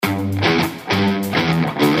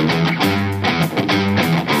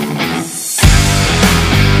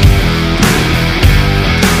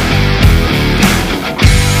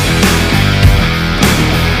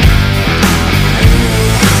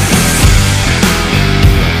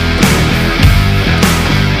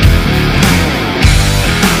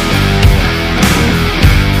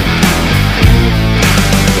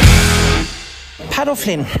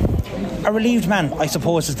Flynn, a relieved man, I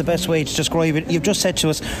suppose, is the best way to describe it. You've just said to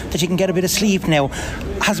us that you can get a bit of sleep now.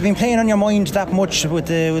 Has it been playing on your mind that much with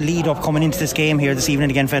the lead up coming into this game here this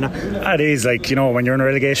evening again, Fenagh? It is, like, you know, when you're in a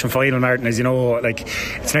relegation final, Martin, as you know, like,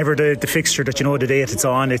 it's never the fixture that you know the date it's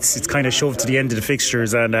on. It's kind of shoved to the end of the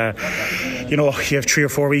fixtures, and you know, you have 3 or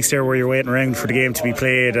 4 weeks there where you're waiting around for the game to be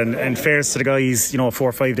played. And in fairness to the guys, you know, 4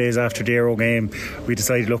 or 5 days after the Éire Óg game, we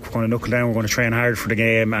decided, look, we're going to knuckle down, we're going to train hard for the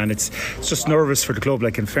game, and it's just nervous for the club.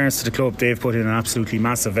 Like, in fairness to the club, they've put in an absolutely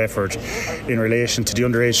massive effort in relation to the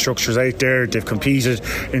underage structures out there. They've competed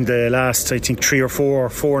in the last, I think, 3 or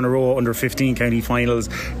 4 in a row under 15 county finals.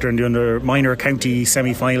 They're in the under minor county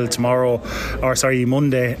semi-final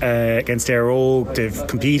Monday against Éire Óg. They've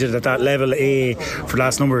competed at that level A for the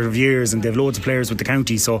last number of years, and they've loads of players with the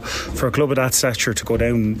county. So for a club of that stature to go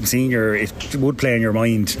down senior, it would play in your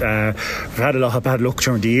mind. We've had a lot of bad luck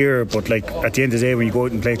during the year, but like, at the end of the day, when you go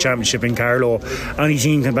out and play championship in Carlow, any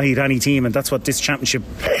team can beat any team, and that's what this championship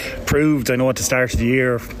proved. I know at the start of the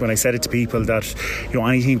year, when I said it to people that, you know,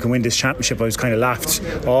 any team can win this championship, I was kind of laughed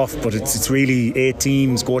off, but it's really 8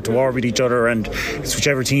 teams go to war with each other, and it's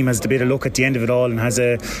whichever team has the bit of luck at the end of it all and has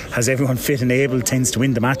everyone fit and able tends to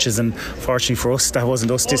win the matches. And fortunately for us, that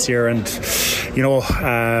wasn't us this year. And you know,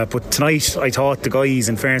 but tonight I thought the guys,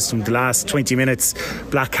 in fairness to them, the last 20 minutes,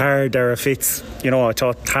 black card, Dara Fitz, you know, I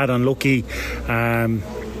thought Tad unlucky.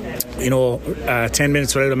 10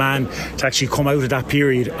 minutes without a man to actually come out of that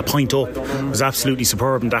period a point up was absolutely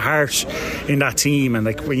superb. And the heart in that team, and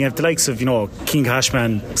like, when you have the likes of, you know, King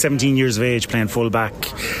Cashman, 17 years of age, playing full back,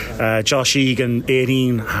 Josh Egan,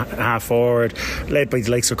 18, half forward, led by the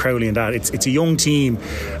likes of Crowley, and that it's a young team,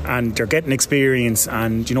 and they're getting experience,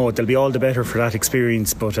 and you know, they'll be all the better for that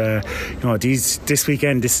experience. But you know, this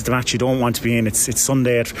weekend, this is the match you don't want to be in. It's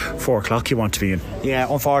Sunday at 4:00 you want to be in. Yeah,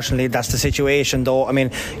 unfortunately that's the situation, though. I mean,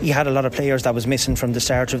 you had a lot of players that was missing from the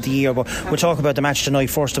start of the year, but we'll talk about the match tonight.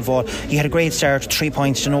 First of all, you had a great start, 3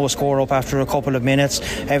 points to no score up after a couple of minutes.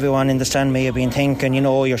 Everyone in the stand may have been thinking, you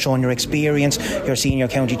know, you're showing your experience, you're senior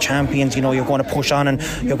county champions, you know, you're going to push on and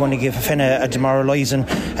you're going to give Fenagh a demoralising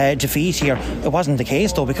defeat here. It wasn't the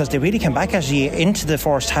case, though, because they really came back at you into the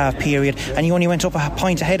first half period, and you only went up a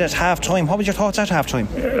point ahead at half time. What was your thoughts at half time?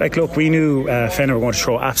 Like, look, we knew Fenagh were going to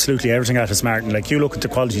throw absolutely everything at us, Martin. Like, you look at the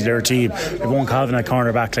quality of their team. They've Owen Calvin at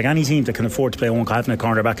corner back. Like, any team that can afford to play Owen Calvin at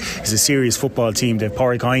corner back is a serious football team. They've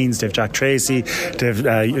Porrick Hines, they've Jack Tracy,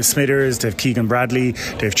 they've Smithers, they've Keegan Bradley,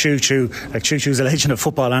 they've Choo Choo. Like, Choo Choo's a legend of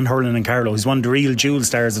football and hurling in Carlow. He's one of the real jewel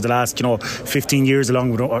stars of the last, you know, 15 years,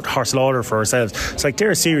 along with Horse Lauder for ourselves. It's like,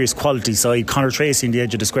 they're a serious quality side. Conor Tracy in the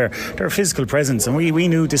edge of the square, they're a physical presence, and we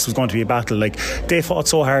knew this was going to be a battle. Like, they fought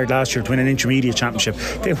so hard last year to win an intermediate championship.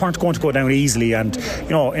 They weren't going to go down easily, and you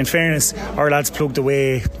know, in fairness, our lads plugged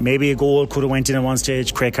away. Maybe a goal could have went in at one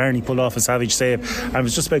stage. Craig Carney pulled off a savage save, and it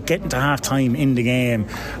was just about getting to half time in the game,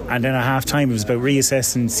 and then at half time it was about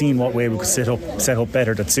reassessing, seeing what way we could set up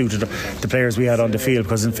better that suited the players we had on the field.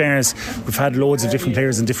 Because in fairness, we've had loads of different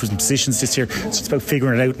players in different positions this year, so it's about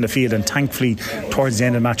figuring it out in the field, and thankfully towards the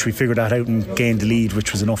end of the match we figured that out and gained the lead,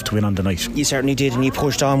 which was enough to win on the night. You certainly did, and you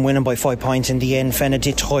pushed on, winning by 5 points in the end. Fenagh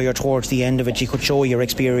did tire towards the end of it. You could show your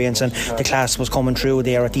experience, and the class was coming through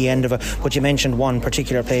there at the end of it. But you mentioned one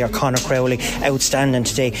particular player, Conor Crowley, outstanding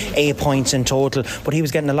today, 8 points in total, but he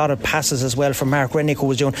was getting a lot of passes as well from Mark Rennick, who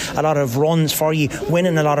was doing a lot of runs for you,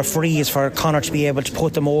 winning a lot of frees for Conor to be able to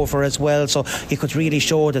put them over as well. So you could really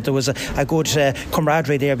show that there was a good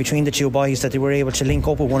camaraderie there between the two boys, that they were able to link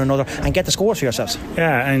up with one another and get the scores for yourselves.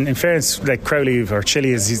 Yeah, and in fairness, like Crowley, or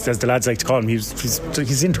Chili as the lads like to call him, he's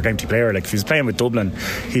an inter-county player. Like, if he was playing with Dublin,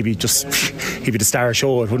 he'd be the star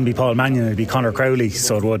show. It wouldn't be Paul Mannion, it'd be Conor Crowley.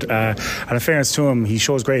 So it would, and in fairness to him, he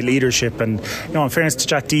shows great leadership. And you know, in fairness to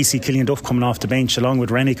Jack Deasy, Killian Duff coming off the bench along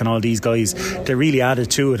with Rennick and all these guys, they really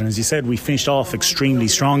added to it. And as you said, we finished off extremely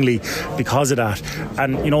strongly because of that.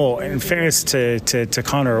 And you know, in fairness to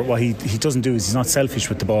Conor, what he doesn't do is he's not selfish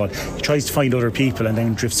with the ball. He tries to find other people and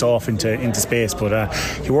then drifts off into space. But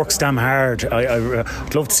he works damn hard.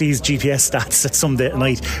 I'd love to see his GPS stats at some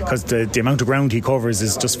night, because the amount of ground he covers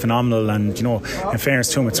is just phenomenal. And you know, in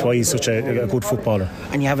fairness to him, it's why he's such a good footballer.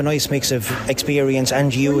 And you have a nice mix of experience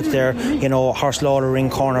and youth there. You know, Horst Lawler in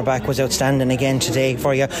cornerback was outstanding again today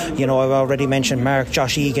for you. You know, I've already mentioned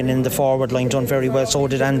Josh Egan in the forward line, done very well. So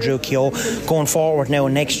did Andrew Keogh. Going forward now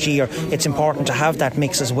next year, it's important to have that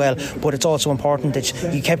mix as well, but it's also important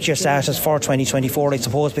that you kept your status for 2024, I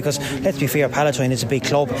suppose, because let's be fair, Palatine is a big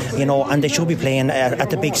club, you know, and they should be playing at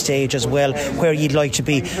the big stage as well, where you'd like to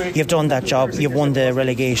be. You've done that job, you've won the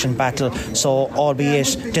relegation battle, so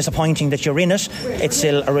albeit disappointing that you're in it, it's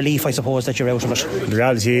still a relief, I suppose, that you're out of it. The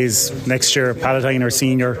reality is next year Palatine are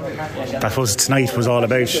senior. That was tonight was all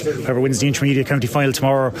about. Whoever wins the intermediate county final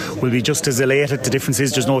tomorrow will be just as elated. The difference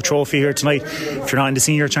is there's no trophy here tonight. If you're not in the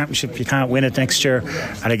senior championship, you can't win it next year.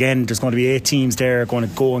 And again, there's going to be 8 teams there going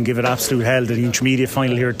to go and give it absolute hell to the intermediate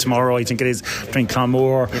final here tomorrow. I think it is between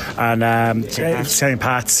Clonmore and St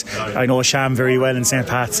Pat's. I know Sham very well in St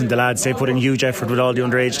Pat's, and the lads, they put in huge effort with all the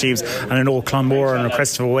underage teams, and I know Clonmore and a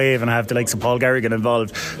crest of a wave, and I have the likes of Paul Garrigan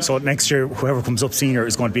involved. So next year whoever comes up senior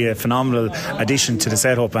is going to be a phenomenal addition to the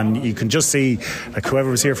setup, and you can just see, like, whoever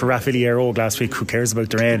was here for Rathvilly Éire Óg last week, who cares about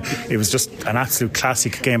the rain, it was just an absolute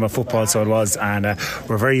classic game of football, so it was, and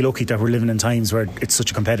we're very lucky that we're living in times where it's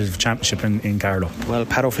such a competitive championship in Carlow. Well,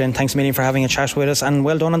 Pat O'Flynn, thanks a million for having a chat with us, and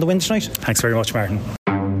well done on the win tonight. Thanks very much, Martin.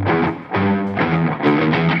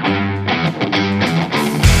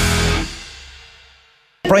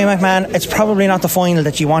 Brian McMahon, it's probably not the final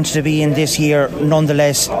that you wanted to be in this year.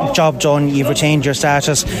 Nonetheless, job done. You've retained your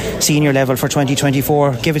status, senior level for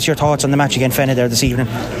 2024. Give us your thoughts on the match against Fenagh there this evening.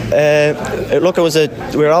 Look,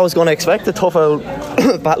 we were always going to expect a tough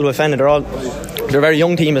battle with Fenagh. They're a very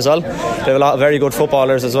young team as well. They have a lot of very good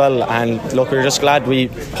footballers as well. And look, we're just glad we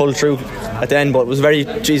pulled through at the end, but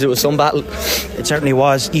it was some battle. It certainly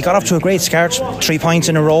was. You got off to a great start, 3 points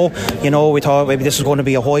in a row. You know, we thought maybe this was going to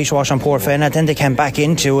be a whitewash on poor Fenagh. Then they came back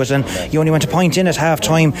into it, and you only went a point in at half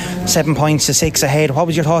time, 7 points to 6 ahead. What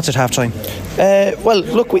was your thoughts at half time? Well,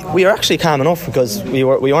 look, we were actually calm enough, because we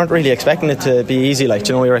weren't really expecting it to be easy. Like,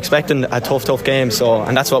 you know, we were expecting a tough game, so,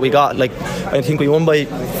 and that's what we got. Like, I think we won by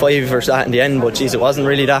 5 or so in the end, but geez, it wasn't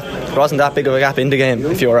that big of a gap in the game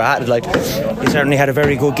if you were at it. Like, you certainly had a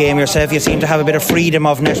very good game yourself. You seem to have a bit of freedom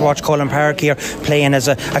of Netwatch Cullen Park here, playing as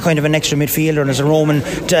a kind of an extra midfielder and as a Roman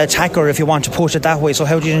attacker, if you want to put it that way. So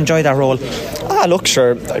how did you enjoy that role? Look,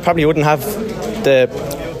 sure, I probably wouldn't have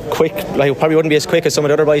probably wouldn't be as quick as some of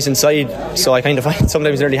the other boys inside, so I kind of find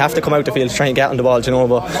sometimes nearly have to come out the field to try and get on the ball, you know.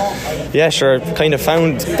 But yeah, sure, kind of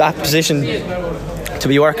found that position to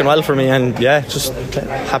be working well for me, and yeah, just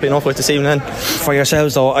happy enough with this evening. For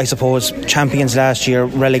yourselves though, I suppose champions last year,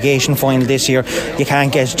 relegation final this year, you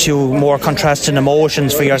can't get too more contrasting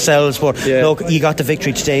emotions for yourselves, but yeah, look, you got the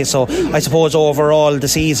victory today, so I suppose overall the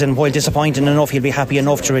season, while disappointing enough, you'll be happy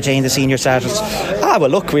enough to retain the senior status. Well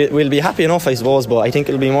look, we'll be happy enough, I suppose, but I think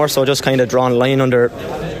it'll be more so just kind of drawing a line under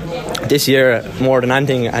this year more than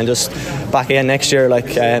anything, and just back again next year.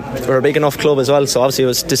 Like, we're a big enough club as well, so obviously it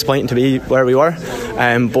was disappointing to be where we were,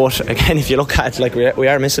 but again, if you look at it, like, we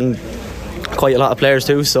are missing quite a lot of players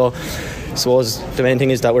too, so I suppose the main thing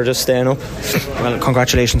is that we're just staying up. Well,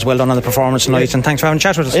 congratulations, well done on the performance tonight, and thanks for having a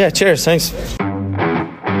chat with us. Yeah, cheers, thanks.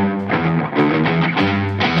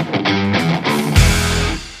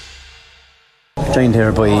 Joined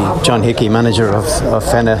here by John Hickey, manager of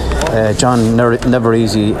Fenagh. John, never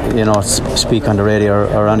easy, you know, speak on the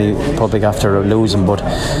radio or any public after losing, but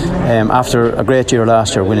after a great year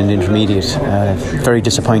last year winning the intermediate, very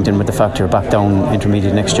disappointing with the fact you're back down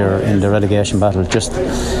intermediate next year in the relegation battle. Just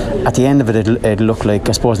at the end of it looked like,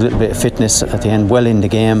 I suppose, a little bit of fitness at the end, well in the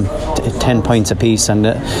game, 10 points apiece, and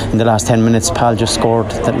in the last 10 minutes Pal just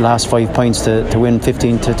scored the last 5 points to win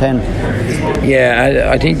 15-10.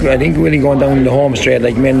 Yeah, I think really going down the home straight,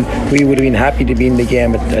 like, man, we would have been happy to be in the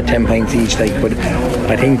game at 10 points each, like, but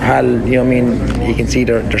I think Pal, you know what I mean, you can see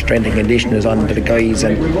their strength and condition is on to the guys,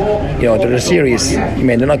 and you know, they're a serious, I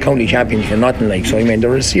mean, they're not county champions for nothing, like, so I mean,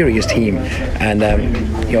 they're a serious team, and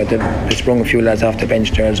you know, they sprung a few lads off the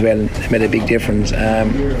bench there as well, and made a big difference.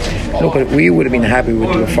 Look, we would have been happy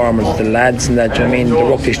with the performance of the lads, and that, you know what I mean, they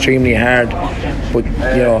worked extremely hard, but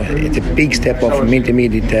you know, it's a big step up from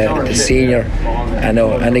intermediate to senior. I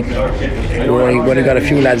know, I think we only got a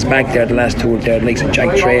few lads back there the last two there, like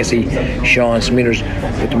Jack Tracy, Sean Smithers,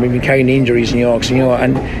 but they've been carrying injuries in York, so, you know,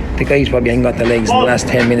 and the guys probably haven't got the legs in the last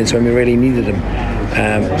 10 minutes when we really needed them.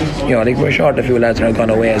 You know, like, we're short a few lads that have gone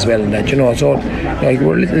away as well, and that, you know, so like,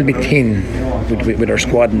 we're a little bit thin with our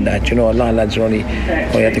squad and that, you know, a lot of lads are only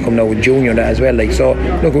have to come now with junior that as well, like, so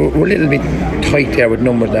look, we're a little bit tight there with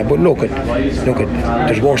numbers there, but look at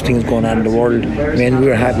there's worse things going on in the world. I mean, we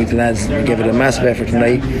were happy with the lads, we gave it a massive effort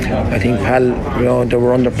tonight. I think Pal, you know, they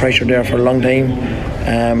were under pressure there for a long time,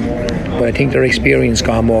 but I think their experience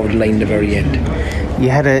got them over the line at the very end. you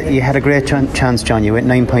had a great chance, John. You went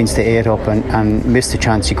 9 points to 8 up and missed a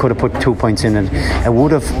chance. You could have put 2 points in it. It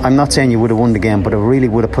would have. I'm not saying you would have won the game, but it really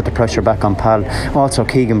would have put the pressure back on Pal. Also,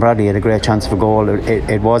 Keegan Bradley had a great chance for goal.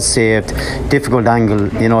 It was saved. Difficult angle.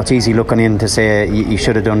 You know, it's easy looking in to say you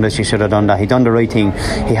should have done this, you should have done that. He done the right thing.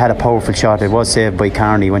 He had a powerful shot. It was saved by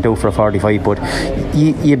Carney. Went out for a 45, but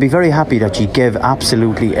you'd be very happy that you gave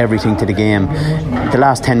absolutely everything to the game. The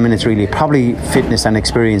last 10 minutes really, probably fitness and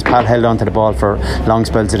experience. Pal held on to the ball for long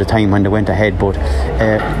spells at a time when they went ahead, but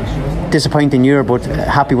disappointing year, but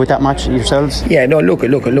happy with that match yourselves? Yeah, no, look,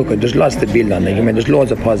 there's lots to build on. Like, I mean, there's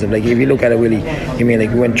loads of positive. Like, if you look at it, Willie, I mean, like,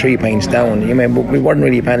 we went 3 points down. I mean, but we weren't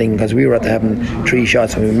really panicking because we were at having 3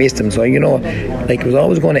 shots and we missed them. So, you know, like, it was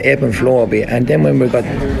always going to ebb and flow a bit. And then when we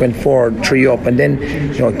went 4-3 up, and then,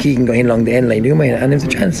 you know, Keegan got in along the end line, you know, and if the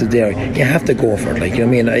chance is there, you have to go for it. Like, you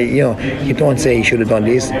know what I mean? You don't say he should have done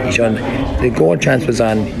this. He shouldn't. The goal chance was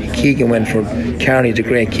on. Keegan went for Carney's a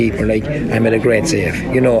great keeper, like, I made a great save,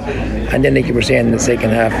 you know. And then, like you were saying, in the second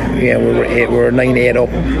half, yeah, we were 9-8 up,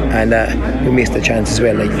 and we missed the chance as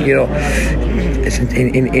well. Like, you know, it's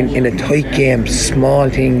in a tight game, small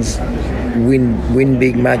things win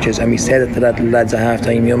big matches, and we said it to that lads at half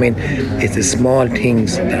time. You know what I mean? It's the small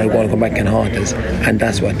things that are going to come back and haunt us, and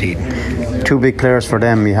that's what did. 2 big players for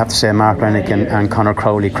them, you have to say, Mark Rennick and Conor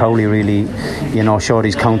Crowley. Crowley really, you know, showed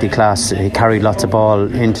his county class. He carried lots of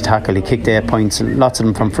ball into tackle. He kicked 8 points, lots of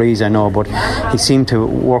them from frees, I know, but he seemed to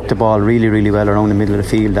work the ball really, really well around the middle of the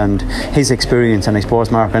field, and his experience, and I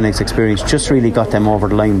suppose Mark Rennick's experience, just really got them over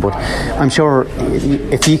the line. But I'm sure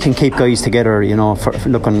if you can keep guys together, you know, for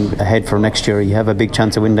looking ahead for next year, you have a big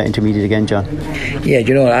chance of winning that intermediate again, John. Yeah,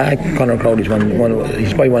 you know, Conor Crowley's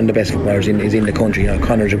he's probably one of the best footballers in the country. You know,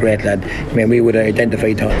 Conor's a great lad. I mean, we would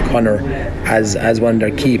identify Conor as one of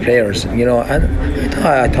their key players, you know, and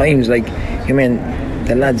at times, like, I mean,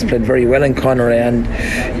 the lads played very well in Clonmore, and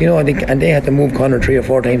you know, and they had to move Conor 3 or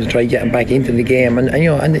 4 times to try to get him back into the game, and you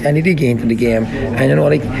know, and he did get into the game, and you know,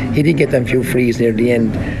 like, he did get them few frees near the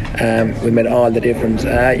end. We made all the difference.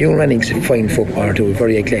 Young Renning's a fine footballer too,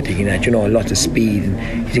 very eclectic in that, you know, lots of speed,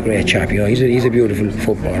 and he's a great chap, you know, he's a beautiful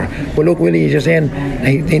footballer. But look, Willie, as you're saying,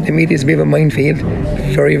 I think the intermediate is a bit of a minefield,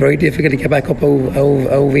 very, very difficult to get back up out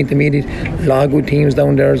of intermediate. A lot of good teams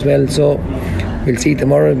down there as well, so we'll see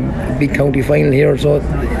tomorrow, big county final here, so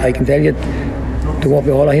I can tell you there won't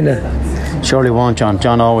be a whole lot in there. Surely won't, John.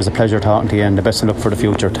 John, always a pleasure talking to you, and the best of luck for the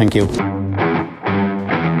future. Thank you.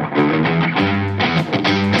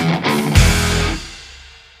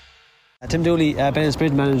 Tim Dooley,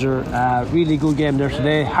 Bennettsbridge manager, really good game there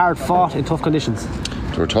today, hard fought in tough conditions.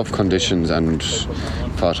 There were tough conditions and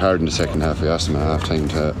fought hard in the second half. We asked them at half time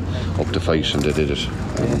to up the fight, and they did it,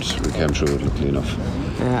 and we came through it, luckily enough.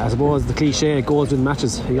 I suppose the cliche, goals win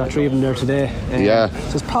matches. You got 3 of them there today. Yeah.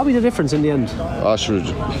 So it's probably the difference in the end. Sure,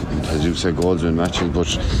 as you say, goals win matches, but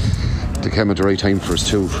they came at the right time for us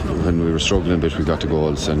too. When we were struggling a bit, we got the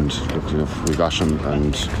goals, and luckily enough we got them,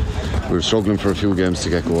 and we were struggling for a few games to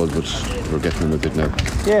get goals, but we're getting them a bit now.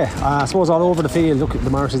 Yeah, I suppose all over the field, look at the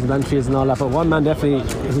Marshes, the Blanchfields and all that, but one man definitely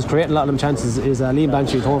who's creating a lot of them chances is Liam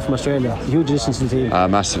Blanchfield, home from Australia. A huge addition to the team.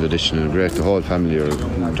 Massive addition, and great. The whole family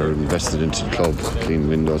they're invested into the club, clean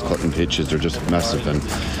windows, cutting pitches, they're just massive, and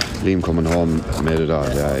Liam coming home made it all.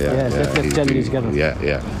 Yeah.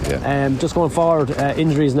 Just going forward,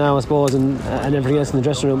 injuries now, I suppose, and everything else in the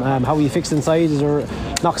dressing room. How are you fixed inside? Is there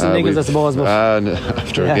knocks and niggles, I suppose? But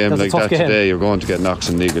after a game like that today, you're going to get knocks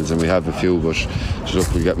and niggles, and we have a few, but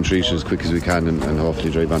look, we'll get them treated as quick as we can, and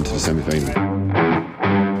hopefully drive on to the semi-final.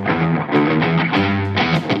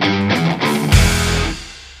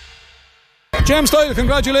 James Doyle,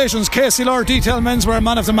 congratulations. Casey Lord Detail Menswear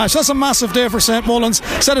Man of the Match. That's a massive day for St Mullins.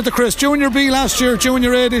 Said it to Chris, Junior B last year,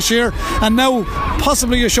 Junior A this year, and now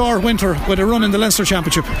possibly a short winter with a run in the Leinster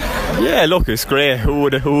Championship. Yeah, look, it's great. Who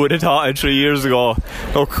would have thought it 3 years ago?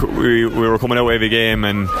 Look, we were coming out every game,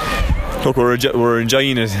 and look, we're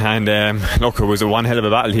enjoying it, and look, it was one hell of a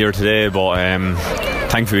battle here today, but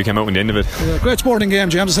thankfully we came out in the end of it. Yeah, great sporting game,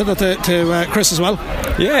 James. I said that to Chris as well.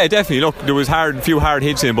 Yeah, definitely. Look, there was a few hard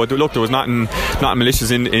hits in, but look, there was nothing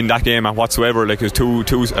malicious in that game whatsoever. Like, it was two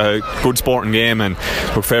good sporting game, and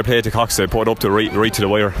look, fair play to Cox. They put it up to right to the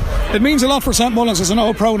wire. It means a lot for St Mullins, as I know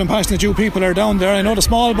how proud and passionate you people are down there. I know the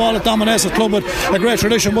small ball at dominates the club with a great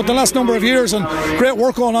tradition, but the last number of years and great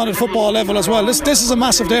work going on at football level as well. This is a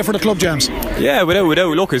massive day for the club, James. Yeah, without.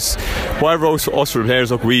 Look, it's whatever us for the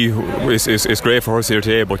players. Look, it's great for us here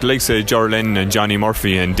here today, but the likes of Gerlin and Johnny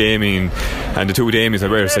Murphy and Damien and the two Damians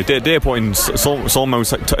they put in some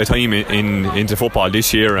amount of time into football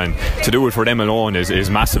this year, and to do it for them alone is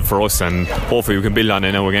massive for us, and hopefully we can build on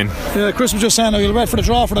it now again. Chris was just saying you'll wait for the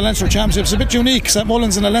draw for the Leinster Championship. It's a bit unique, St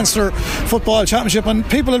Mullins in the Leinster Football Championship, and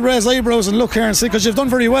people will raise eyebrows and look here and see, because you've done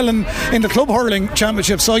very well in the Club Hurling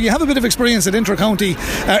Championship, so you have a bit of experience at inter-club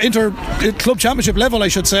championship level, I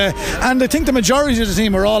should say, and I think the majority of the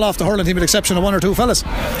team are all off the hurling team with the exception of one or two fellas.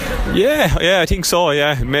 Yeah, I think so.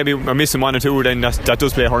 Yeah, maybe I'm missing one or two then that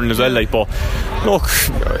does play hurling as well. But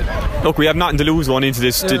look, we have nothing to lose going into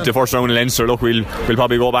this the first round of Leinster. Look, we'll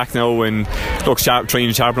probably go back now and try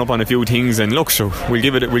and sharpen up on a few things, and we'll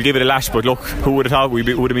give it a lash. But look, who would have thought we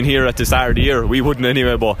would have been here at the start of the year? We wouldn't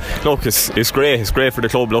anyway. But look, it's great for the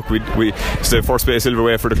club. Look, it's the first bit of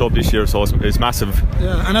silverware for the club this year, so it's massive.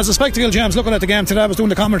 Yeah, and as a spectacle, James, looking at the game today, I was doing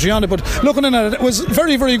the commentary on it, but looking at it was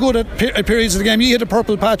very, very good at periods of the game. You hit a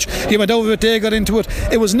purple patch, you went over it, they got into it.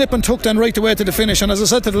 It was nip and tuck then right the way to the finish, and as I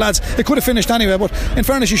said to the lads, it could have finished anyway, but in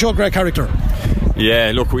fairness, you showed great character.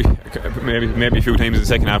 Yeah, look, we maybe a few times in the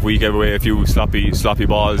second half we gave away a few sloppy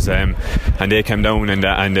balls, and they came down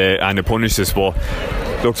and they punished us. But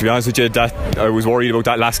look, to be honest with you, that I was worried about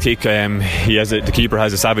that last kick. The keeper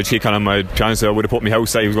has a savage kick on him. To be honest, I would have put my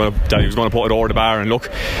house that he was going to put it over the bar. And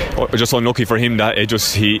look, just unlucky for him that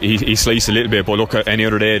he sliced a little bit. But look, any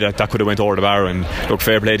other day that could have went over the bar. And look,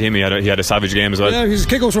 fair play to him. He had a savage game as well. Yeah, his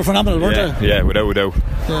kickouts were phenomenal, weren't they? Yeah, without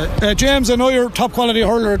doubt. James, I know you're top quality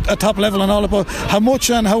hurler at top level and all, but how much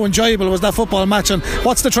and how enjoyable was that football match, and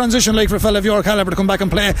what's the transition like for a fella of your calibre to come back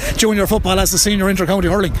and play junior football as the senior inter-county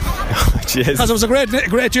hurling? Because it was a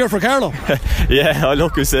great year for Carlow. Yeah,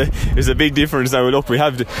 look, it's a big difference now. Look, we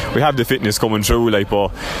have the fitness coming through,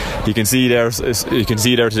 but you can see there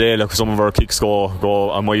today. Look, some of our kicks go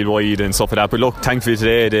a mile wide and stuff like that. But look, thankfully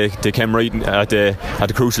today they came right at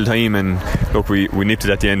the crucial time, and look, we nipped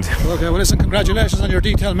it at the end. Okay, well listen, congratulations on your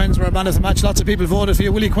detailed menswear man of the match. Lots of people voted for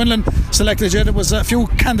you. Willie Quinlan selected you. There was a few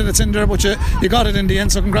candidates in there, but you got it in the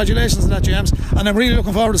end, so congratulations on that, James, and I'm really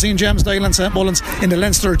looking forward to seeing James Doyle and St Mullins in the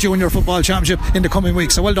Leinster Junior Football Championship in the coming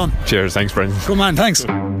weeks, so well done. Cheers, thanks Brendan. Good man, thanks.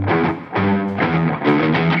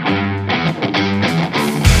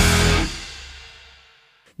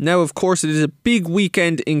 Now, of course, it is a big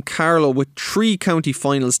weekend in Carlow with 3 county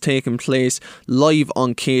finals taking place live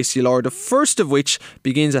on KCLR. The first of which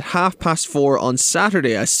begins at 4:30 on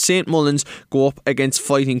Saturday as St Mullins go up against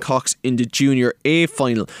Fighting Cocks in the Junior A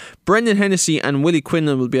final. Brendan Hennessy and Willie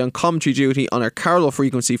Quinlan will be on commentary duty on our Carlow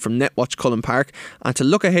frequency from Netwatch Cullen Park. And to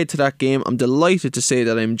look ahead to that game, I'm delighted to say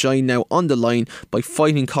that I'm joined now on the line by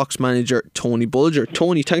Fighting Cocks manager Tony Bulger.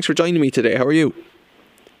 Tony, thanks for joining me today. How are you?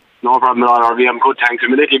 No problem at all, Harvey. I'm good, thanks.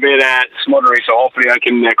 I'm a little bit smuttery, so hopefully I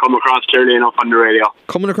can come across clearly enough on the radio.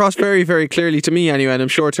 Coming across very, very clearly to me anyway, and I'm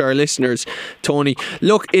sure to our listeners, Tony.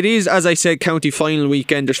 Look, it is, as I said, county final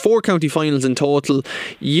weekend. There's 4 county finals in total.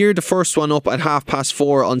 You're the first one up at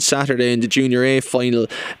 4:30 on Saturday in the Junior A final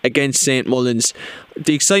against St Mullins.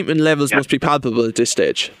 The excitement levels must be palpable at this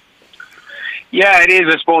stage. Yeah, it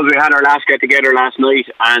is. I suppose we had our last get-together last night,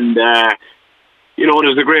 and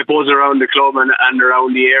there's a great buzz around the club and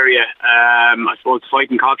around the area. I suppose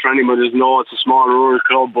Fighting Cocks, for anybody doesn't know, it's a small rural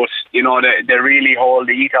club, but they really hold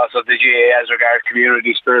the ethos of the GA as regards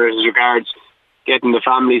community spirit, as regards getting the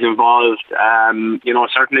families involved.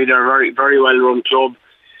 Certainly they're a very, very well run club,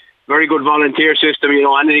 very good volunteer system.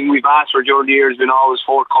 Anything we've asked for during the year has been always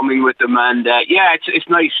forthcoming with them, and it's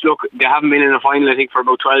nice. Look, they haven't been in a final I think for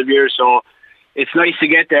about 12 years, so it's nice to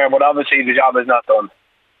get there, but obviously the job is not done.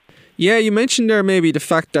 Yeah, you mentioned there maybe the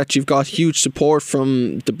fact that you've got huge support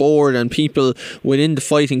from the board and people within the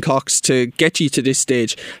Fighting Cocks to get you to this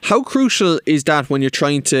stage. How crucial is that when you're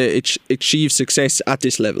trying to achieve success at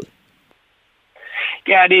this level?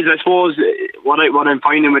 Yeah, it is. I suppose what I'm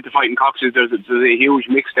finding with the Fighting Cocks is there's a huge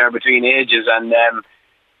mix there between ages, and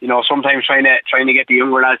sometimes trying to get the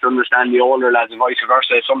younger lads to understand the older lads and vice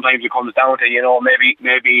versa. Sometimes it comes down to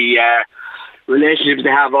maybe relationships they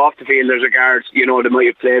have off the field as regards, they might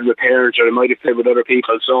have played with parents or they might have played with other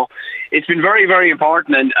people. So it's been very, very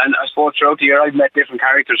important, and I suppose throughout the year I've met different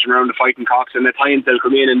characters from around the Fighting Cocks, and at times they'll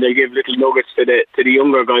come in and they'll give little nuggets to the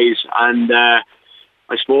younger guys, and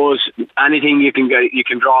I suppose anything you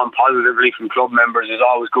can draw on positively from club members is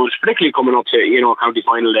always good, particularly coming up to county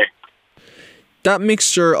final day. That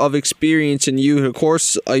mixture of experience in you, of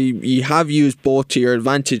course, you have used both to your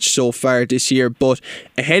advantage so far this year, but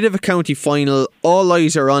ahead of a county final, all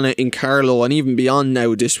eyes are on it in Carlow and even beyond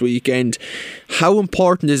now this weekend. How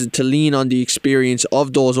important is it to lean on the experience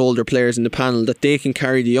of those older players in the panel, that they can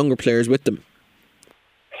carry the younger players with them?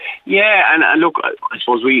 Yeah, and look, I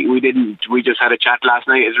suppose we just had a chat last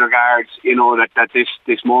night as regards, that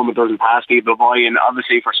this moment doesn't pass people by, and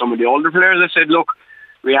obviously for some of the older players, I said, look,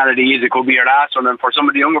 reality is it could be your last one, and for some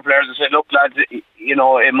of the younger players, I said, look, lads,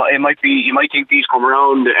 it might be, you might think these come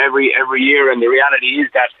around every year, and the reality is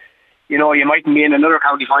that, you mightn't be in another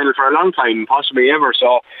county final for a long time, possibly ever.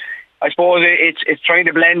 So I suppose it's trying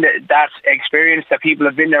to blend that experience that people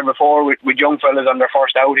have been there before with young fellas on their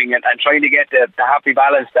first outing, and trying to get the happy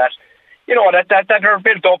balance that, that they're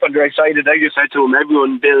built up and they're excited. I just said to them,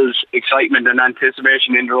 everyone builds excitement and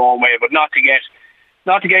anticipation in their own way, but not to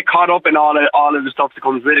get caught up in all of the stuff that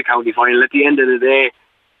comes with a county final. At the end of the day,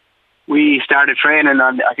 we started training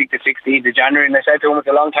on, I think, the 16th of January, and I said to them, it's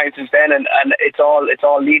a long time since then, and it's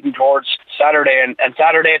all leading towards Saturday, and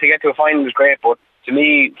Saturday to get to a final is great, but to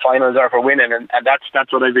me, finals are for winning, and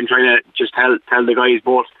that's what I've been trying to just tell the guys,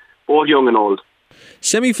 both young and old.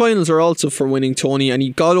 Semi-finals are also for winning, Tony, and he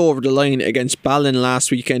got over the line against Ballyhale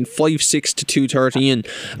last weekend, 5-6 to 213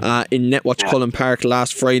 in Netwatch Cullen Park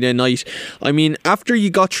last Friday night. I mean, after you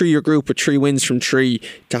got through your group with 3 wins from 3,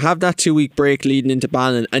 to have that 2-week break leading into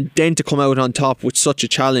Ballyhale and then to come out on top with such a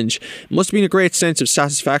challenge, must have been a great sense of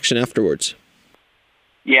satisfaction afterwards.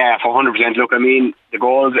 Yeah, for 100%. Look, I mean, the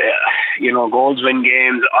goals, goals win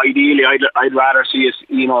games. Ideally, I'd rather see us,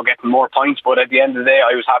 getting more points. But at the end of the day,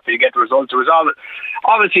 I was happy to get the result. There was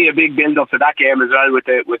obviously a big build-up to that game as well with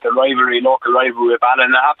the local rivalry with Ballyhale.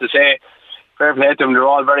 And I have to say, fair play to them. They're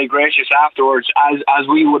all very gracious afterwards, as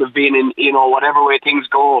we would have been in, whatever way things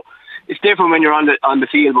go. It's different when you're on the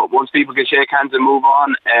field, but once people can shake hands and move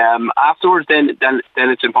on afterwards, then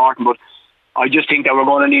it's important. But I just think that we're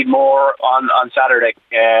going to need more on Saturday.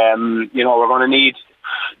 We're going to need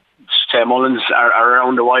St Mullins are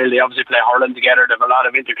around a while. They obviously play hurling together. They have a lot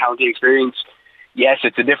of inter-county experience. Yes,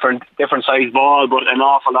 it's a different size ball, but an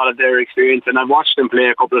awful lot of their experience. And I've watched them play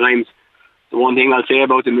a couple of times. The one thing I'll say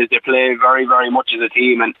about them is they play very, very much as a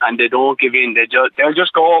team, and they don't give in. They'll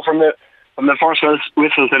just go from the first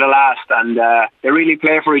whistle to the last, and they really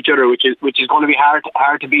play for each other, which is going to be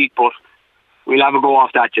hard to beat. But we'll have a go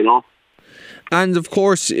off that, And of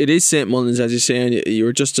course, it is St Mullins, as you say, and you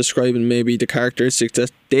were just describing maybe the characteristics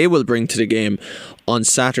that they will bring to the game on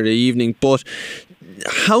Saturday evening. But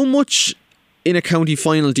how much in a county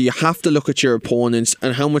final do you have to look at your opponents,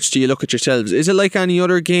 and how much do you look at yourselves? Is it like any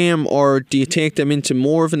other game, or do you take them into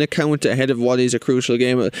more of an account ahead of what is a crucial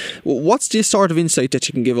game? What's the sort of insight that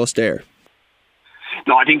you can give us there?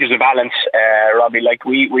 No, I think there's a balance, Robbie. Like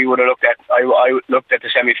we would have looked at. I looked at the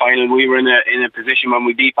semi-final. We were in a position when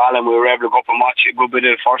we beat Ballyhale, we were able to go up and watch a good bit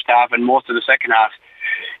of the first half and most of the second half.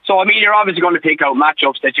 So I mean, you're obviously going to pick out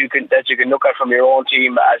matchups that you can look at from your own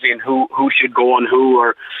team, as in who should go on who,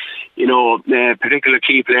 or particular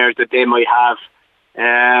key players that they might have.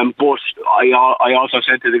 But I also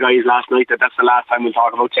said to the guys last night that that's the last time we'll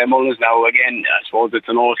talk about St Mullins. Now again, I suppose it's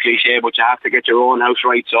an old cliche, but you have to get your own house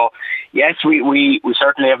right. So yes, we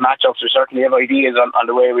certainly have matchups, we certainly have ideas on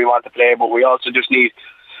the way we want to play, but we also just need,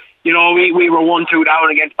 we were 1-2 down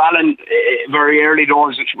against Ballyhale very early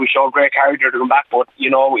doors, which we showed great character to come back, but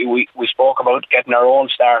we spoke about getting our own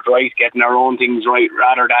start right, getting our own things right,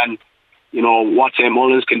 rather than what St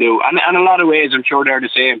Mullins can do, and in a lot of ways I'm sure they're the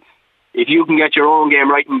same. If you can get your own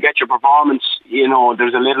game right and get your performance,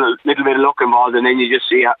 there's a little bit of luck involved, and then you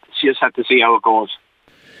just have to see how it goes.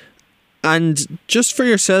 And just for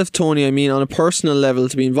yourself, Tony, I mean, on a personal level,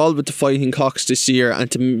 to be involved with the Fighting Cocks this year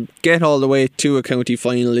and to get all the way to a county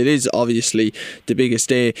final, it is obviously the biggest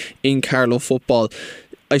day in Carlow football.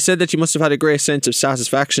 I said that you must have had a great sense of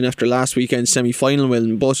satisfaction after last weekend's semi-final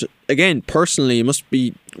win, but again, personally, it must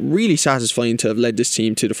be really satisfying to have led this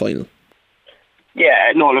team to the final.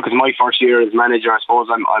 Yeah, no, look, it's my first year as manager. I suppose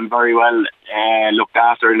I'm very well looked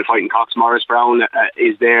after in the Fighting Cocks. Morris Brown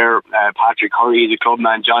is there, Patrick Curry is a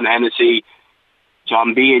clubman, John Hennessy,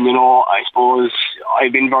 John Bean, I suppose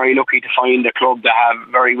I've been very lucky to find a club that have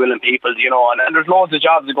very willing people, and there's loads of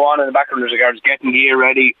jobs that go on in the background as regards getting gear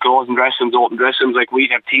ready, closing dressing rooms, open dressing rooms, like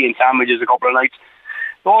we'd have tea and sandwiches a couple of nights.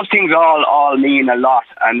 Those things all mean a lot,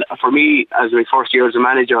 and for me, as my first year as a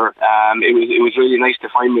manager, it was really nice to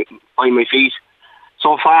find my feet.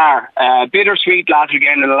 So far, bittersweet last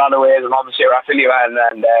weekend in a lot of ways, and obviously Rathilly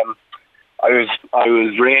and I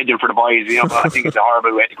was raging for the boys, but I think it's a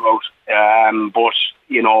horrible way to go out. But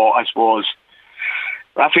I suppose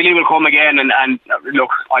Rathilly will come again, and look,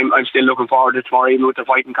 I'm still looking forward to tomorrow evening with the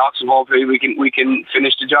Fighting Cocks, and hopefully we can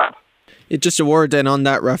finish the job. Just a word then on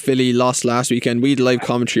that. Rathilly lost last weekend. We had live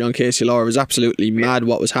commentary on Casey Law. It was absolutely mad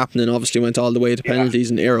what was happening. Obviously went all the way to penalties,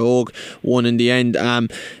 and Éire Óg won in the end.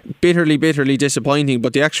 Bitterly disappointing,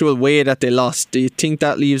 but the actual way that they lost, do you think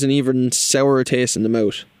that leaves an even sourer taste in the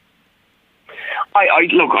mouth?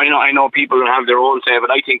 I know people will have their own say,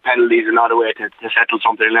 but I think penalties are not a way to settle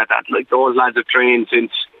something like that. Like, those lads have trained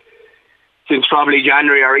since probably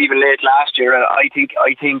January or even late last year.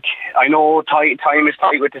 I know time is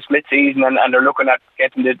tight with the split season, and they're looking at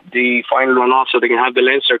getting the final run off so they can have the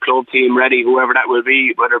Leinster club team ready, whoever that will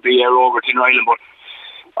be, whether it be Éire Óg or Tinryland. But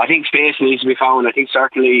I think space needs to be found. I think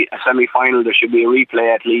certainly a semi-final there should be a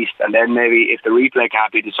replay at least, and then maybe if the replay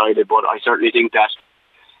can't be decided. But I certainly think that,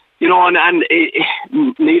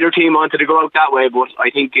 neither team wanted to go out that way, but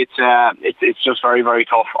I think it's just very, very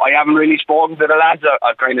tough. I haven't really spoken to the lads.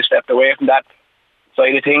 I've kind of stepped away from that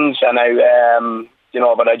side of things, and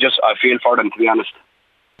but I feel for them, to be honest.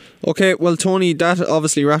 Okay, well, Tony, that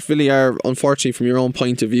obviously Rathvilly are, unfortunately from your own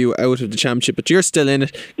point of view, out of the championship, but you're still in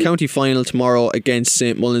it. County final tomorrow against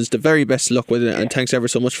St Mullins. The very best luck with it, and thanks ever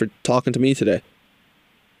so much for talking to me today.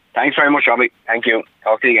 Thanks very much, Robbie. Thank you.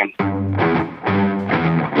 Talk to you again.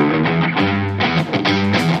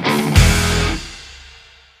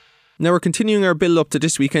 Now we're continuing our build-up to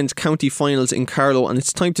this weekend's county finals in Carlow, and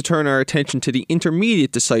it's time to turn our attention to the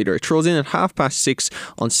intermediate decider. It throws in at 6:30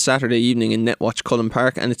 on Saturday evening in Netwatch Cullen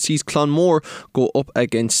Park, and it sees Clonmore go up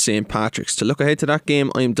against St Patrick's. To look ahead to that game,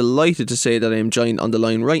 I am delighted to say that I am joined on the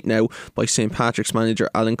line right now by St Patrick's manager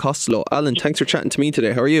Alan Costello. Alan, thanks for chatting to me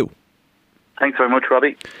today. How are you? Thanks very much,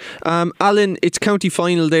 Robbie. Alan, it's county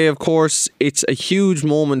final day, of course. It's a huge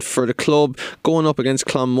moment for the club, going up against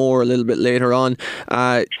Clonmore a little bit later on.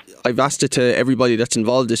 I've asked it to everybody that's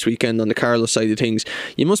involved this weekend on the Carlow side of things.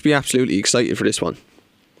 You must be absolutely excited for this one.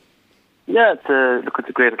 Yeah, it's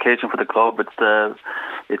a great occasion for the club. It's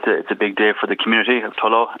a big day for the community of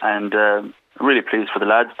Tullow, and I'm really pleased for the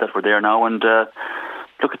lads that were there now. And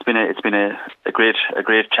look, it's been a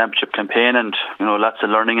great championship campaign, and lots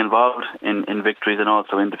of learning involved in victories and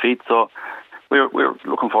also in defeats. So we're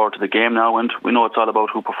looking forward to the game now, and we know it's all about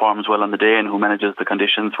who performs well on the day and who manages the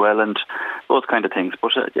conditions well and those kind of things.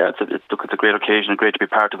 But it's a great occasion and great to be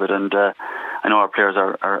part of it, and I know our players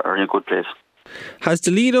are in a good place. Has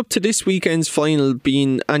the lead up to this weekend's final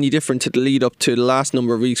been any different to the lead up to the last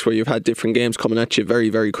number of weeks where you've had different games coming at you very,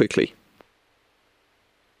 very quickly?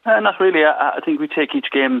 Not really. I think we take each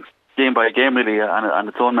game by game really on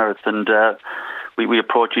its own merits, and we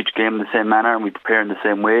approach each game in the same manner, and we prepare in the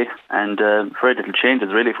same way, and very little changes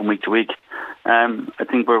really from week to week. I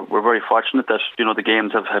think we're very fortunate that the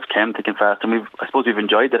games have come thick and fast, and I suppose we've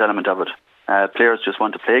enjoyed that element of it. Players just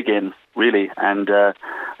want to play games really, and I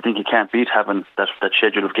think you can't beat having that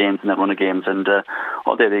schedule of games and that run of games, and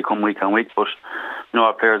all day they come week on week. But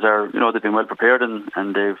our players are they've been well prepared,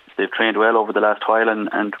 and they've trained well over the last while,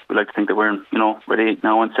 and we like to think that we're ready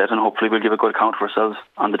now and set, and hopefully we'll give a good account for ourselves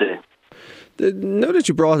on the day. Now that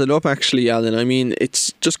you brought it up, actually, Alan, I mean,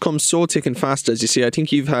 it's just come so thick and fast, as you say. I think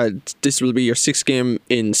this will be your 6th game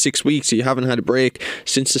in 6 weeks, so you haven't had a break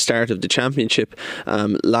since the start of the championship.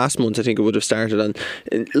 Last month, I think it would have started.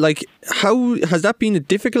 And how has that been a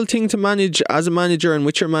difficult thing to manage as a manager and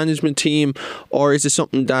with your management team, or is it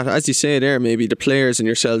something that, as you say there, maybe the players and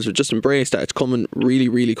yourselves would just embrace that it's coming really,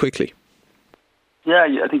 really quickly? Yeah,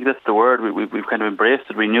 I think that's the word. We've kind of embraced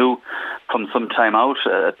it. We knew from some time out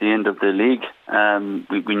at the end of the league,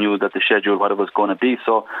 we knew that the schedule, what it was going to be.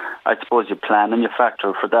 So I suppose you plan and you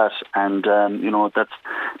factor for that. And, that's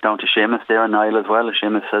down to Seamus there and Niall as well.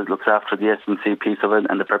 Seamus looks after the S&C piece of it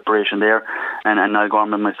and the preparation there, and Niall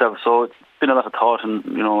Gorman and myself. So it's been a lot of thought and,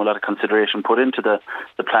 a lot of consideration put into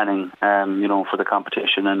the planning, for the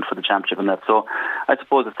competition and for the championship and that. So I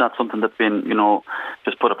suppose it's not something that's been,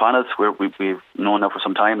 just put upon us. We've known now for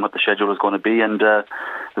some time what the schedule is going to be, and as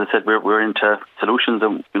I said, we're into solutions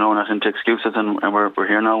and not into excuses, and we're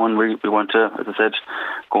here now, and we want to, as I said,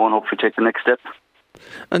 go and hopefully take the next step.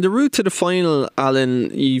 And the route to the final, Alan,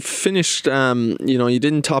 you finished, you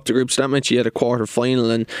didn't top the group, so that meant you had a quarter final,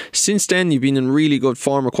 and since then you've been in really good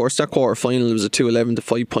form. Of course, that quarter final was a 2-11 to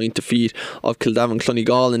 5-point defeat of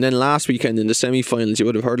Kildavin-Clonegall, and then last weekend in the semi-finals, you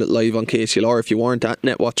would have heard it live on KCLR if you weren't at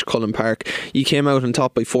Netwatch Cullen Park. You came out on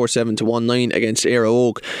top by 4-7 to 1-9 against Éire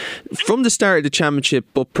Óg. From the start of the championship,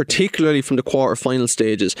 but particularly from the quarter final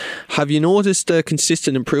stages, have you noticed a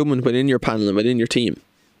consistent improvement within your panel and within your team?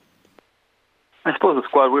 I suppose the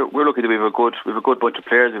squad, we're lucky that we have a good bunch of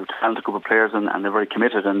players. We have a talented group of players, and they're very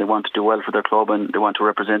committed, and they want to do well for their club, and they want to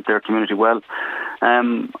represent their community well.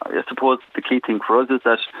 I suppose the key thing for us is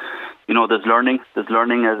that there's learning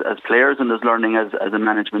as players, and there's learning as a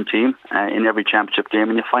management team in every championship game,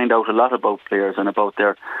 and you find out a lot about players and about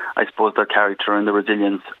their character and their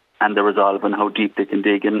resilience and the resolve and how deep they can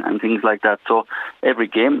dig and things like that. So every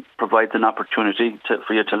game provides an opportunity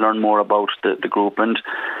for you to learn more about the group. And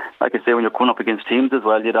like I say, when you're coming up against teams as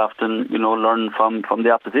well, you'd often, learn from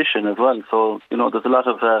the opposition as well. So, there's a lot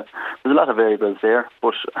of variables there.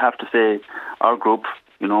 But I have to say, our group,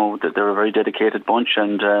 that they're a very dedicated bunch,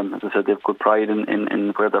 and as I said, they have good pride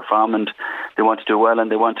in where they're from, and they want to do well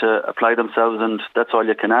and they want to apply themselves, and that's all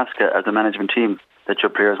you can ask as a management team, that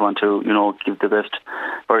your players want to, give the best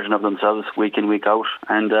version of themselves week in, week out.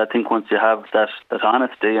 And I think once you have that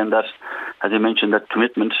honesty and that, as you mentioned, that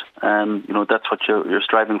commitment, that's what you're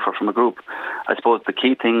striving for from a group. I suppose the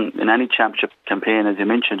key thing in any championship campaign, as you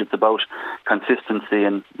mentioned, it's about consistency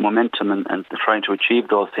and momentum and trying to achieve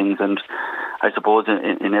those things. And I suppose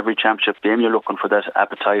in every championship game, you're looking for that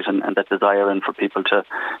appetite and that desire, and for people to,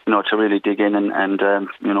 to really dig in and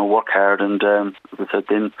work hard, and as I said,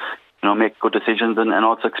 then make good decisions and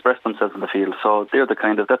also express themselves in the field. So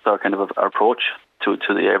that's our kind of our approach to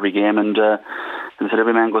every game. And as I said,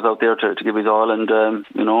 every man goes out there to give his all, and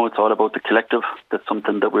it's all about the collective. That's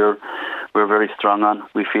something that we're very strong on.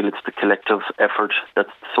 We feel it's the collective effort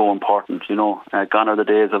that's so important. Gone are the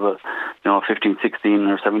days of a 15, 16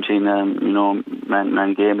 or 17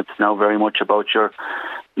 man game. It's now very much about your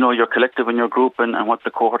collective and your group, and what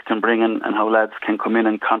the cohort can bring, and how lads can come in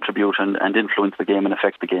and contribute and influence the game and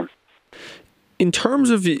affect the game. In terms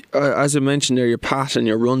of, as I mentioned there, your path and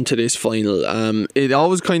your run to this final, it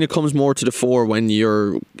always kind of comes more to the fore when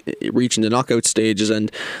you're reaching the knockout stages,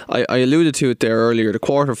 and I alluded to it there earlier. The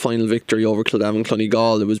quarter-final victory over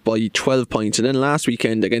Clonmore, it was by 12 points, and then last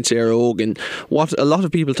weekend against Éire Óg, and what a lot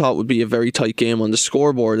of people thought would be a very tight game on the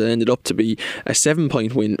scoreboard, it ended up to be a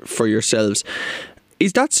 7-point win for yourselves.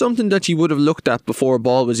 Is that something that you would have looked at before a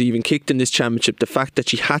ball was even kicked in this championship, the fact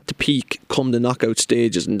that you had to peak come the knockout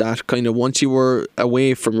stages, and that kind of once you were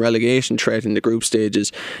away from relegation threat in the group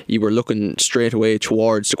stages, you were looking straight away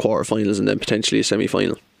towards the quarterfinals and then potentially a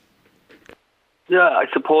semi-final? Yeah, I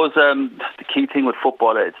suppose the key thing with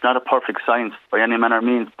football, it's not a perfect science by any manner of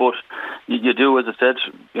means, but you do, as I said,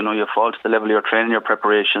 you fall to the level of your training, your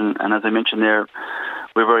preparation, and as I mentioned there,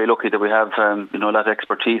 we're very lucky that we have a lot of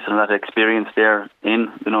expertise and a lot of experience there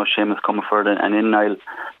in Seamus Comerford and in Niall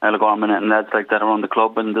O'Gorman and lads like that around the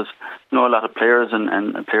club, and there's a lot of players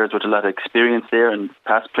and players with a lot of experience there, and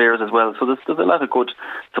past players as well. So there's a lot of good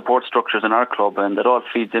support structures in our club, and that all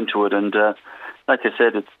feeds into it. And like I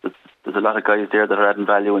said, there's a lot of guys there that are adding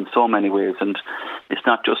value in so many ways, and it's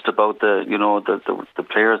not just about the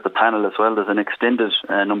players, the panel as well. There's an extended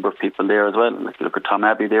number of people there as well. Like you look at Tom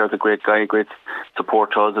Abbey there, the great guy, great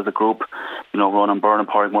support to us as a group. Ronan Byrne and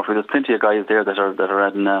Pádraig Murphy. There's plenty of guys there that are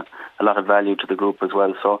adding a lot of value to the group as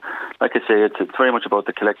well. So, like I say, it's very much about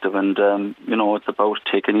the collective, and it's about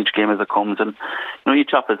taking each game as it comes, and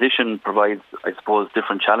each opposition provides, I suppose,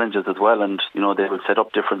 different challenges as well, and they will set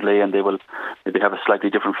up differently, and they will maybe have a slightly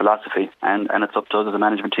different philosophy, and it's up to us as a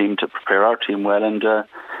management team to prepare our team well, and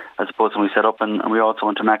I suppose when we set up, and we also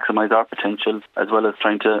want to maximise our potential as well as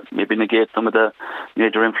trying to maybe negate some of the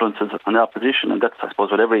major influences on the opposition, and that's, I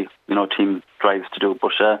suppose, what every team tries to do.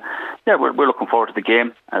 But we're looking forward to the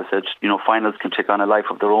game. As I said, finals can take on a life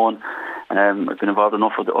of their own. I've been involved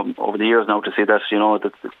enough over the years now to see that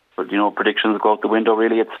that predictions go out the window.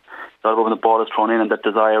 Really, it's all about when the ball is thrown in, and that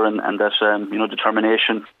desire and that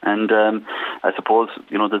determination. And I suppose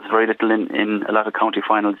there's very little in a lot of county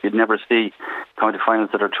finals. You'd never see county finals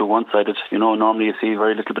that are too one-sided. Normally you see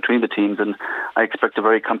very little between the teams, and I expect a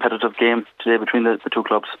very competitive game today between the two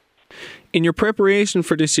clubs. In your preparation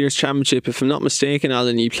for this year's championship, if I'm not mistaken,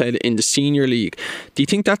 Alan, you played in the senior league. Do you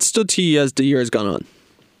think that stood to you as the year has gone on?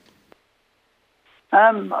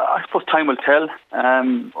 I suppose time will tell.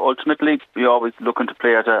 Ultimately, we're always looking to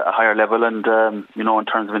play at a higher level, and in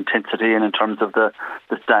terms of intensity and in terms of the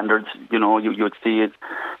standards, you would see it.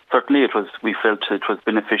 Certainly, we felt it was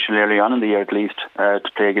beneficial early on in the year, at least, to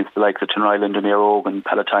play against the likes of Tinryland and Éire Óg and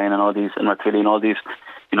Palatine and all these, and Rathvilly and all these,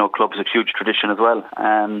 clubs with huge tradition as well.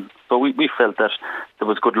 So we felt that there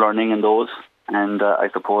was good learning in those, and I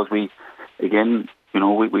suppose we'll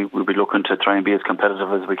be looking to try and be as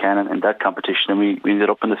competitive as we can in that competition, and we ended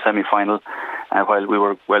up in the semi-final. While we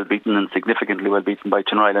were well beaten, and significantly well beaten by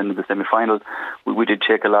Tinryland in the semi-final, we did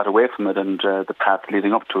take a lot away from it and the path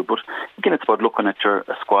leading up to it. But again, it's about looking at your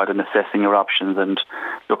squad and assessing your options and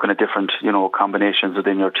looking at different combinations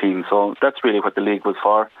within your team. So that's really what the league was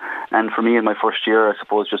for. And for me in my first year, I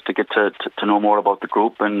suppose, just to get to know more about the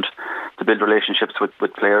group and to build relationships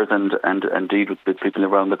with players and indeed with people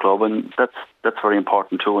around the club, and that's very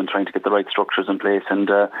important too, and trying to get the right structures in place. And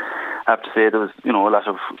I have to say there was a lot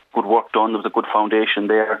of good work done. There was a good foundation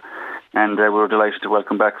there. And we were delighted to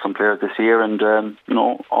welcome back some players this year, and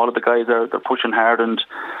all of the guys they're pushing hard, and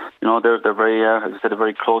they're very, as I said, a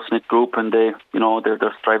very close knit group, and they're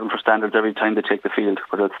striving for standards every time they take the field,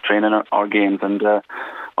 whether it's training or games. And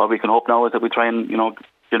all we can hope now is that we try and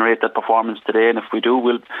generate that performance today, and if we do,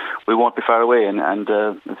 we won't be far away. And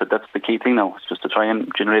I said that's the key thing now. It's just to try and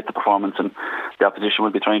generate the performance, and the opposition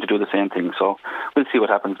will be trying to do the same thing. So we'll see what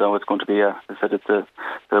happens now. It's going to be, as I said,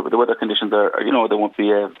 the weather conditions are, they won't be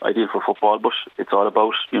ideal for football, but it's all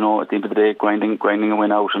about, at the end of the day, grinding a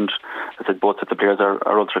win out. And as I said, both of the players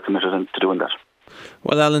are ultra committed to doing that.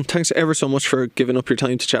 Well, Alan, thanks ever so much for giving up your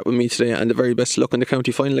time to chat with me today, and the very best of luck in the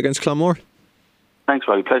county final against Clonmore. Thanks,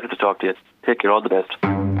 Robbie. Pleasure to talk to you. Take care. All the best.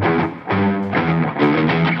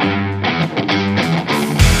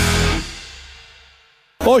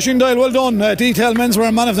 Oisín Doyle, well done. Detail men's were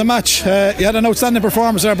a man of the match. You had an outstanding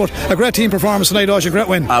performance there, but a great team performance tonight, Oisín. A great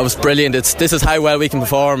win. It was brilliant. This is how well we can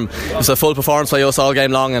perform. It was a full performance by us all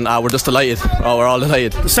game long, and we're just delighted. We're all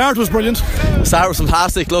delighted. The start was brilliant. The start was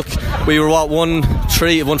fantastic. Look, we were 1-3,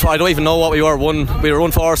 1-4. I don't even know what we were. We were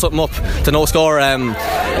 1-4 something up to no score in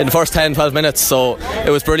the first 10-12 minutes. So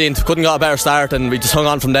it was brilliant. Couldn't get a better start, and we just hung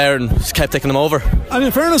on from there and just kept taking them over. And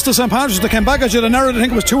in fairness to St Patrick's, they came back at you. They narrowed, I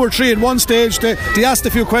think it was 2 or 3 at one stage. They asked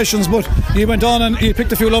a few questions, but you went on and you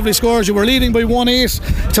picked a few lovely scores. You were leading by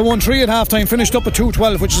 1-8 to 1-3 at half time, finished up at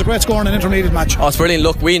 2-12, which is a great score in an intermediate match. It's brilliant.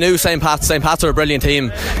 Look, we knew St Pat's are a brilliant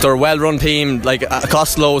team. They're a well run team. Like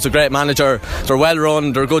Costello is a great manager. They're well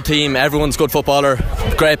run, they're a good team, everyone's a good footballer,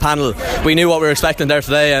 great panel. We knew what we were expecting there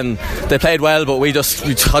today, and they played well, but we got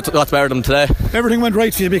to better them today. Everything went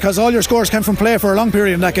right for you because all your scores came from play for a long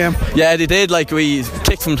period in that game. Yeah, they did. Like, we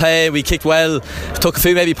kicked from play, we kicked well, took a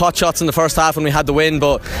few maybe pot shots in the first half when we had the win,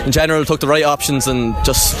 but in general took the right options, and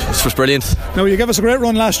just it was brilliant. Now, you gave us a great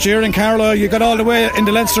run last year in Carlow. You got all the way in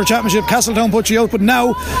the Leinster Championship. Castletown put you out, but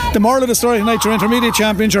now the moral of the story tonight, you're intermediate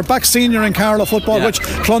champions, you're back senior in Carlow football, which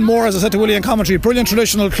Clonmore, as I said to Willie in commentary, brilliant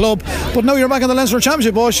traditional club, but now you're back in the Leinster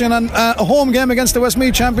Championship, Oisín, and a home game against the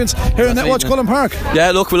Westmeath champions here in Netwatch Cullen Park.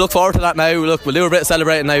 Yeah, look, we look forward to that now. Look, we'll do a bit of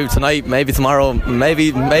celebrating now tonight, maybe tomorrow, maybe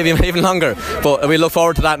even longer, but we look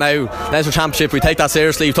forward to that now. Leinster Championship, we take that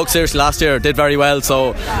seriously. We took it seriously last year, did very well,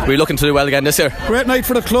 so we're looking to do well again this year. Great night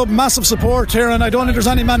for the club, massive support here, and I don't think there's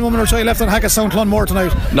any man, woman or child left in Hacketstown Clonmore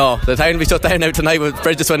tonight. No, the town will be shut down now tonight with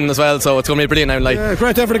Bridges winning as well, so it's going to be a brilliant night. Yeah,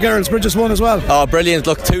 great day for the girls. Bridges won as well. Oh, brilliant.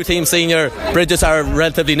 Look, 2 teams senior. Bridges are a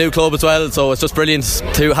relatively new club as well, so it's just brilliant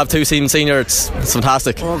to have 2 teams senior. It's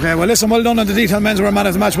fantastic. Okay, well listen, well done on the detail men's were a man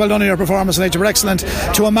of the match. Well done on your performance tonight. You were excellent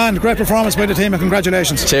to a man. Great performance by the team, and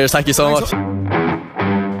congratulations. Cheers, thank you so much.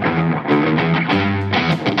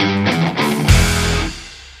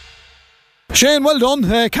 Shane, well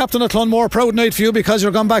done, captain of Clonmore. Proud night for you because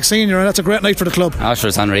you're gone back senior, and that's a great night for the club. Sure,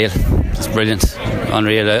 it's unreal. It's brilliant,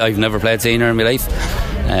 unreal. I've never played senior in my life.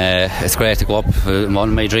 It's great to go up. One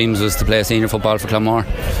of my dreams was to play senior football for Clonmore.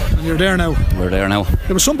 And you're there now. We're there now.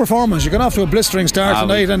 There was some performance. You got off to a blistering start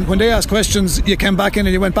tonight, and when they asked questions, you came back in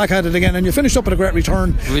and you went back at it again, and you finished up with a great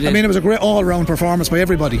return. I mean, it was a great all-round performance by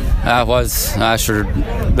everybody. It was. Sure,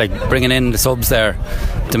 like bringing in the subs there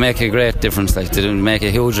to make a great difference, like to make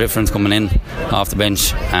a huge difference coming in off the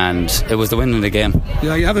bench, and it was the win of the game.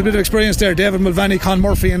 Yeah, you have a bit of experience there, David Mulvaney, Con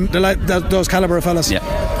Murphy, and those calibre of fellas. Yeah,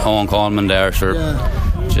 Owen Coleman there, sure. Yeah.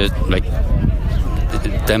 Just like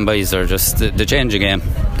them boys are just they change the game.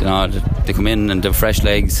 You know, they come in and they've fresh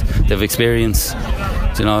legs, they've experience.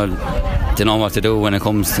 You know, they know what to do when it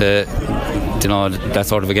comes to that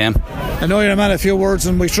sort of a game. I know you're a man of few words,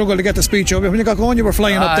 and we struggled to get the speech over. When you got going, you were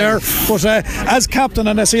flying up there. But as captain,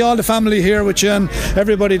 and I see all the family here with you and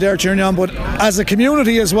everybody there cheering you on, but as a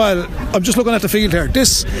community as well, I'm just looking at the field here.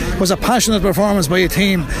 This was a passionate performance by a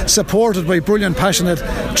team supported by brilliant, passionate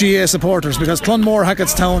GA supporters, because Clonmore,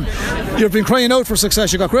 Hacketstown, you've been crying out for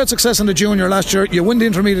success. You got great success in the junior last year. You win the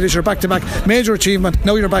intermediate this year, back-to-back, major achievement.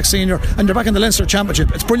 Now you're back senior, and you're back in the Leinster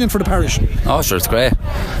Championship. It's brilliant for the parish. Oh, sure, it's great.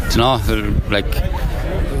 You know, like,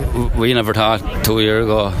 we never thought 2 years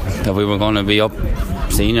ago that we were going to be up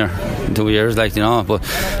senior in 2 years, like, you know, but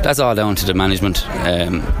that's all down to the management.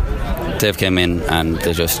 They've came in and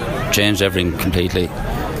they just changed everything completely.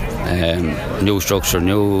 New structure,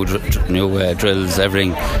 new drills,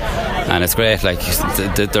 everything, and it's great. Like,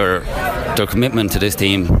 their commitment to this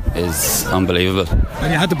team is unbelievable.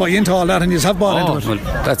 And you had to buy into all that, and you just have bought into it.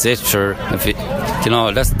 Well, that's it, sure. If you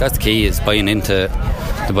know, that's the key, is buying into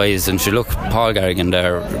the boys, and she look, Paul Garrigan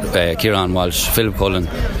there, Kieran Walsh, Philip Cullen,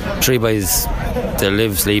 3 boys, they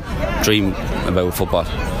live, sleep, dream about football.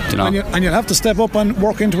 You know. And you'll have to step up and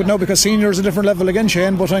work into it now, because senior is a different level again,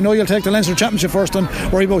 Shane, but I know you'll take the Leinster Championship first and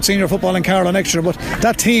worry about senior football in Carlow next year. But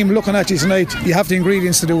that team looking at you tonight, you have the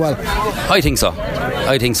ingredients to do well. I think so.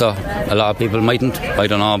 A lot of people mightn't, I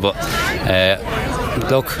don't know, but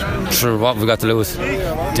look, sure, what we got to lose,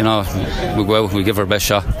 you know, we go out, we give our best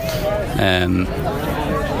shot.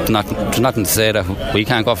 Nothing to say that we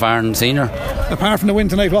can't go far in senior. Apart from the win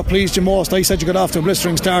tonight, what pleased you most? I said you got off to a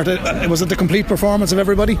blistering start. Was it the complete performance of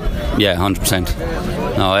everybody? Yeah,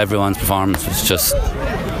 100%. No, everyone's performance was just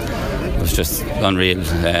unreal.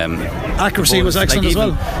 Accuracy was excellent as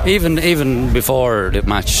well. Even before the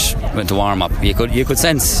match went to warm up, you could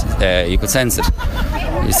sense it. You could sense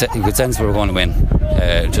we were going to win.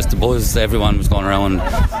 Just the buzz, everyone was going around.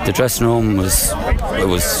 The dressing room was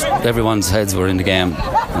everyone's heads were in the game.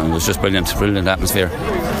 And it was just brilliant atmosphere.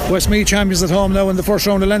 Westmeath champions at home now in the first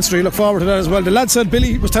round of Leinster. You look forward to that as well. The lad said,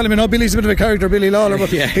 Billy was telling me, no, Billy's a bit of a character, Billy Lawler, but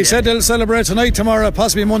he said they'll celebrate tonight, tomorrow,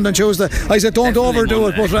 possibly Monday and Tuesday. I said don't overdo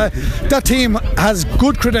it, but that team has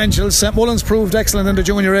good credentials. St Mullins proved excellent in the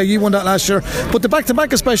Junior A. You won that last year, but the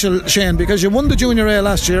back-to-back is special, Shane, because you won the Junior A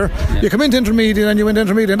last year, you come into intermediate and you win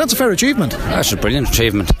intermediate, and that's a fair achievement. That's a brilliant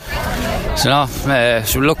achievement. So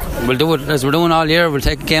look, we'll do it as we're doing all year. We'll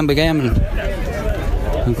take it game by game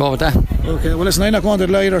and go with that. Okay, well listen, I'm not going to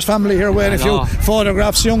lie, there's family here waiting, a few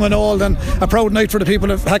photographs, young and old, and a proud night for the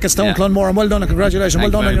people of Hackettstown, Clonmore, and well done and congratulations.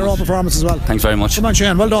 Well done on your own performance as well. Thanks very much. Come on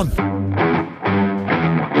Shane, well done.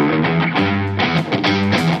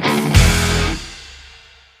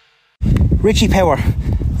 Richie Power,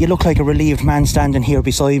 you look like a relieved man standing here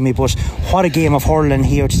beside me, but what a game of hurling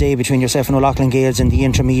here today between yourself and O Loughlin Gaels in the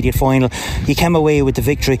intermediate final. You came away with the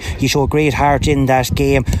victory, you showed great heart in that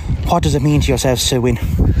game. What does it mean to yourselves to win?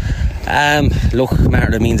 Look,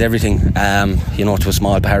 Martin, it means everything. You know, to a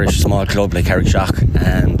small parish, small club like Carrickshock,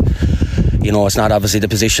 and you know, it's not obviously the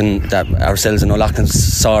position that ourselves in O Loughlin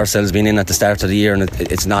saw ourselves being in at the start of the year, and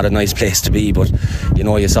it's not a nice place to be, but you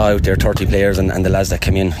know, you saw out there 30 players and the lads that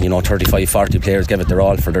came in, you know, 35, 40 players gave it their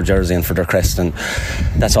all for their jersey and for their crest, and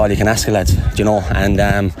that's all you can ask of lads, you know, and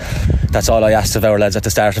that's all I asked of our lads at the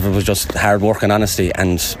start of it, was just hard work and honesty.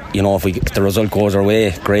 And you know, if the result goes our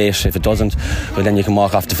way, great. If it doesn't, well, then you can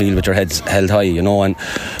walk off the field with your heads held high, you know. And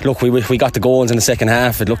look, we got the goals in the second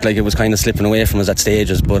half. It looked like it was kind of slipping away from us at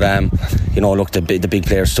stages, but you know, look, the big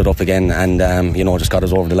players stood up again and you know, just got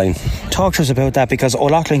us over the line. Talk to us about that, because O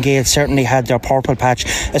Loughlin Gaels certainly had their purple patch,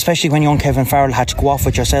 especially when young Kevin Farrell had to go off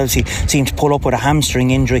with yourselves. He seemed to pull up with a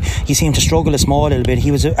hamstring injury. He seemed to struggle a small little bit.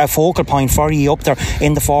 He was a focal point for you up there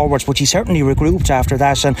in the forwards, but he certainly regrouped after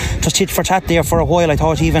that and just hit for tat there for a while. I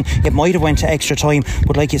thought even it might have went to extra time,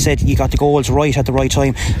 but like you said, you got the goals right at the right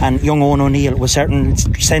time, and young Owen O'Neill was certainly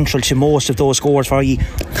central to most of those scores for you.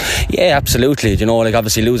 Yeah, absolutely. You know, like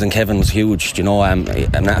obviously losing Kevin was huge, you know,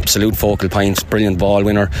 an absolute focal point, brilliant ball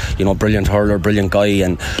winner, you know, brilliant hurler, brilliant guy,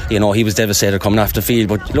 and you know, he was devastated coming off the field.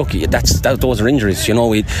 But look, those are injuries, you know.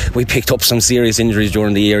 We picked up some serious injuries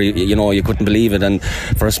during the year, you know, you couldn't believe it, and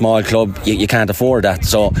for a small club you can't afford that.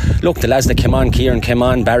 So look, the lads that came on, Kieran came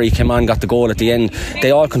on, Barry came on, got the goal at the end,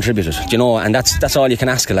 they all contributed, you know, and that's all you can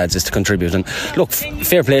ask of lads, is to contribute. And look,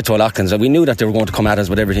 fair play to O Loughlins. We knew that they were going to come at us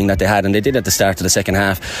with everything that they had, and they did at the start of the second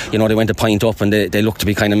half. You know, they went a point up and they looked to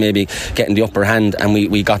be kind of maybe getting the upper hand, and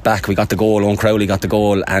we got back, we got the goal. Owen Crowley got the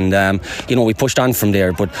goal, and you know, we pushed on from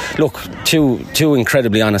there. But look, two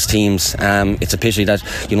incredibly honest teams. It's a pity that,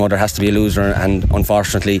 you know, there has to be a loser, and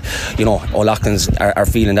unfortunately, you know, O Loughlins are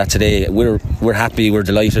feeling that today. We're happy, we're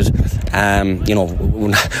delighted. You know,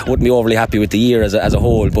 wouldn't be overly happy with the year as a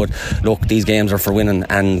whole, but look, these games are for winning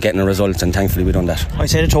and getting a result, and thankfully we've done that. I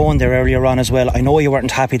said it to Owen there earlier on as well. I know you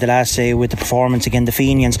weren't happy the last day with the performance against the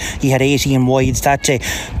Fenians. He had 18 wides that day.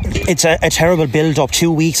 It's a terrible build up.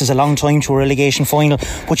 2 weeks is a long time to a relegation final,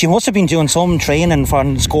 but you must have been doing some training for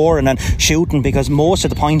scoring and shooting, because most of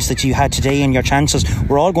the points that you had today and your chances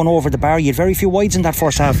were all going over the bar. You had very few wides in that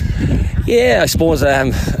first half. Yeah, I suppose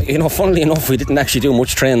you know, funnily enough, we didn't actually do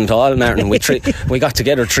much training at all, Martin. We got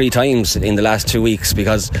together 3 times in the last 2 weeks,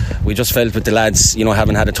 because we just felt with the lads, you know,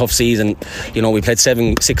 having had a tough season, you know, we played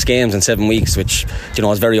 6 games in 7 weeks, which, you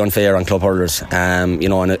know, is very unfair on club hurlers, you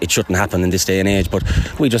know, and it shouldn't happen in this day and age. But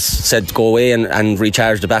we just said go away and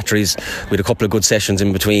recharge the batteries with a couple of good sessions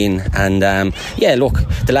in between. And look,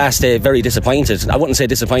 the last day very disappointed. I wouldn't say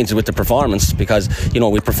disappointed with the performance, because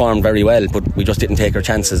we performed very well, but we just didn't take our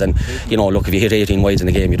chances. And look, if you hit 18 wides in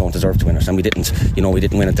a game, you don't deserve to win it, and we didn't. We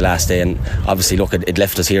didn't win it the last day, and obviously look, it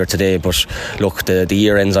left us here today. But look, the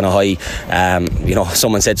year ends on a high.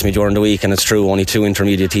 Someone said to me during the week, and it's true, only 2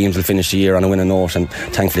 intermediate teams will finish the year on a winning note, and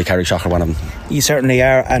thankfully Carrickshock are one of them. You certainly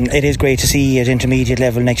are, and it is great to see at intermediate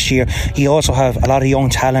level next year. You also have a lot of young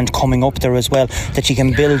talent coming up there as well that you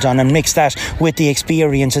can build on, and mix that with the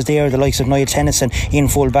experiences there, the likes of Niall Tennyson in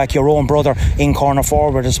full back, your own brother in corner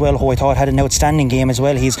forward as well, who I thought had an outstanding game as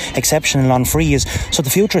well. He's exceptional on frees, so the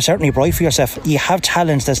future is certainly bright for yourself. You have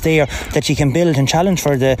talent that's there that you can build and challenge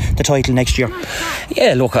for the title next year.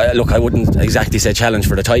 Yeah, look, I wouldn't exactly say challenge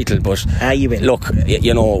for the title, but you will. Look,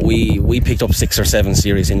 we picked up 6 or 7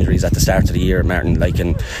 serious injuries at the start of the year, Martin,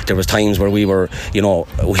 and there was times where we were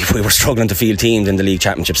we were struggling to field teams in the league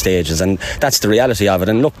championship stages, and that's the reality of it.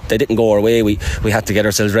 And look, they didn't go our way. We had to get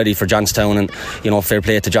ourselves ready for Johnstown, and fair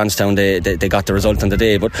play to Johnstown, they got the result on the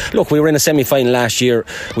day. But look, we were in a semi-final last year.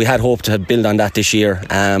 We had hoped to build on that this year,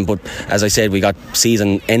 but as I said, we got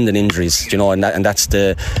season-ending injuries, and that's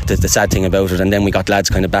the sad thing about it. And then we got lads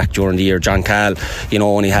kind of back during the year. John Cahill,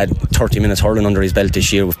 only had 30 minutes hurling under his belt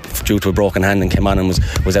this year due to a broken hand, and came on and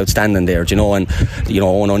was outstanding there, and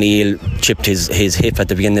Owen O'Neill chipped his hip at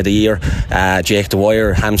the beginning of the year. Jake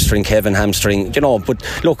Dwyer hamstring, Kevin hamstring,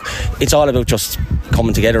 but look, it's all about just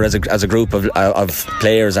coming together as a group of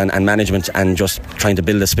players and management, and just trying to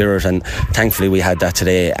build a spirit, and thankfully we had that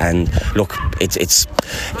today. And look, it's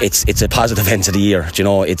a positive end to the year.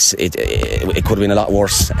 It could have been a lot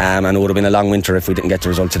worse, and it would have been a long winter if we didn't get the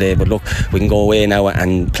result today. But look, we can go away now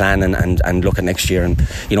and plan and look at next year. And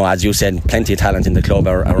as you said, plenty of talent in the club.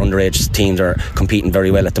 Our underage teams are competing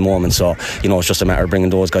very well at the moment, so it's just a matter of bringing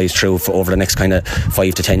those guys through for over the next kind of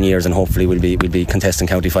 5 to 10 years, and hopefully we'll be contesting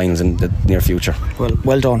county finals in the near future.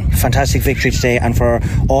 Well done, fantastic victory today, and for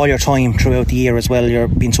all your time throughout the year as well. You're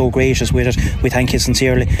being so gracious with it. We thank you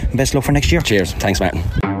sincerely, and best of luck for next year. Cheers. Thanks, Martin.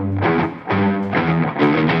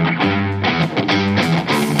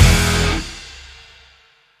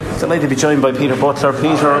 Delighted to be joined by Peter Butler.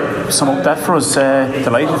 Peter, sum up that for us.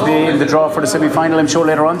 Delighted to be in the draw for the semi-final, I'm sure,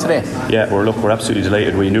 later on today. Yeah, we're absolutely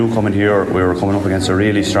delighted. We knew coming here we were coming up against a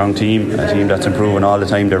really strong team, a team that's improving all the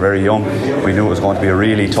time. They're very young. We knew it was going to be a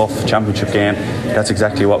really tough championship game. That's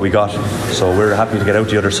exactly what we got. So we're happy to get out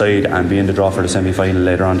the other side and be in the draw for the semi-final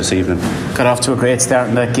later on this evening. Got off to a great start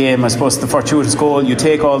in that game. I suppose the fortuitous goal, you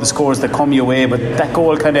take all the scores that come your way, but that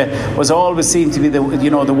goal kind of was always seemed to be the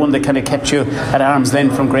one that kind of kept you at arm's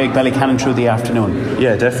length from Graigue Ballycallan through the afternoon.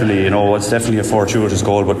 Yeah, definitely. It's definitely a fortuitous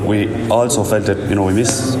goal, but we also felt that we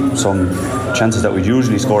missed some chances that we'd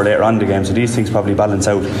usually score later on in the game, so these things probably balance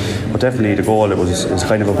out. But definitely the goal, it was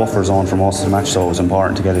kind of a buffer zone for most of the match, so it was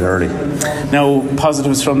important to get it early. Now,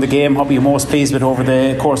 positives from the game, what were you most pleased with over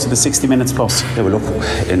the course of the 60 minutes plus? Yeah, well,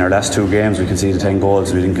 look, in our last 2 games we conceded 10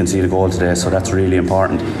 goals. We didn't concede a goal today, so that's really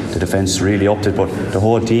important. The defence really upped it, but the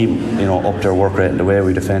whole team upped their work rate and the way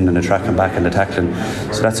we defend and the tracking back and the tackling,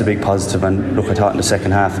 so that's a big positive. And look, I thought in the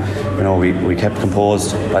second half we kept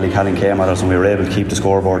composed. Ballycallan came at us and we were able to keep the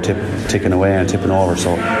scoreboard ticking away and tipping over,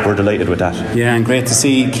 so we're delighted with that. Yeah, and great to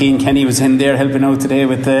see Cian Kenny was in there helping out today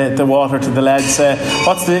with the water to the lads.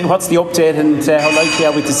 What's the update, and how likely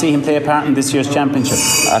are we to see him play a part in this year's championship?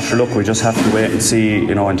 After look, we just have to wait and see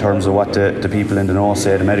in terms of what the people in the know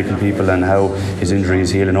say, the medical people, and how his injury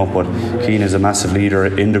is healing up. But Cian is a massive leader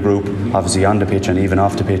in the group, obviously on the pitch and even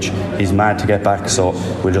off the pitch. He's mad to get back, so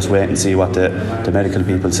we'll just wait and see what the medical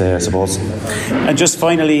people say, I suppose. And just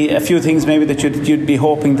finally, a few things maybe that you'd be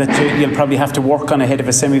hoping that you'll probably have to work on ahead of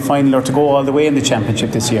a semi-final or to go all the way in the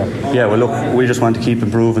championship this year. Yeah, well look, we just want to keep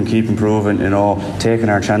improving, taking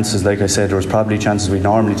our chances. Like I said, there was probably chances we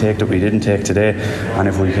normally take that we didn't take today, and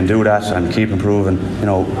if we can do that and keep improving,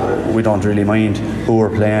 we don't really mind who we're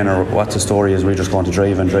playing or what the story is. We're just going to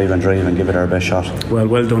drive and give it our best shot.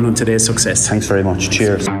 Well done on today's success. Thanks very much.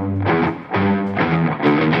 Cheers.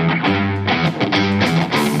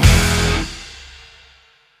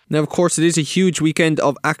 Now, of course, it is a huge weekend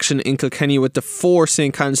of action in Kilkenny with the 4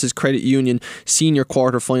 St Canice's Credit Union senior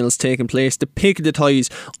quarter-finals taking place. The pick of the ties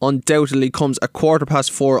undoubtedly comes at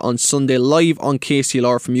 4:15 on Sunday, live on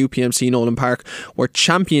KCLR from UPMC Nolan Park, where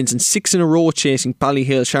champions in 6 in a row chasing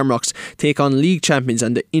Ballyhale Shamrocks take on league champions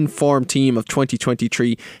and the informed team of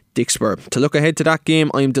 2023 Dicksboro. To look ahead to that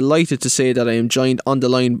game, I am delighted to say that I am joined on the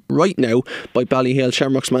line right now by Ballyhale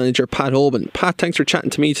Shamrocks manager Pat Oban. Pat, thanks for chatting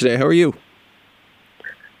to me today. How are you?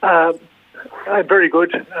 I'm very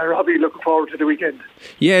good, Robbie. Looking forward to the weekend.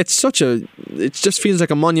 Yeah, it just feels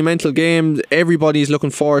like a monumental game. Everybody's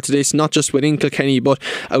looking forward to this, not just within Kilkenny but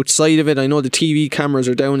outside of it. I know the TV cameras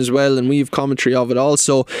are down as well, and we have commentary of it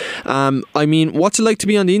also. I mean, what's it like to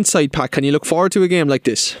be on the inside, Pat? Can you look forward to a game like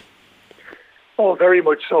this? Oh, very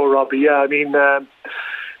much so, Robbie. Yeah, I mean,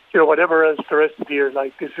 whatever else the rest of the year,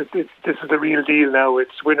 like this is the real deal now.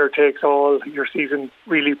 It's winner takes all. Your season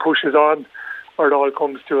really pushes on, or it all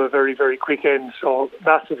comes to a very, very quick end. So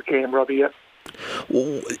massive game, Robbie. Yeah.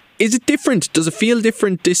 Is it different? Does it feel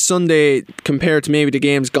different this Sunday compared to maybe the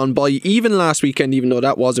games gone by? Even last weekend, even though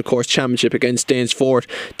that was, of course, championship against Danesfort,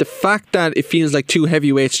 the fact that it feels like two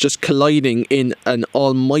heavyweights just colliding in an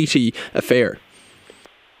almighty affair.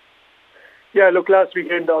 Yeah, look, last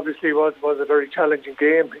weekend obviously was a very challenging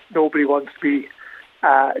game. Nobody wants to be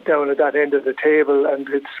down at that end of the table, and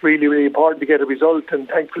it's really, really important to get a result, and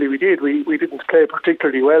thankfully we did. We didn't play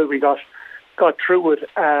particularly well. We got through it.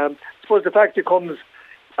 I suppose the fact it comes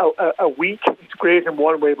a week, it's great in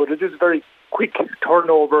one way, but it is a very quick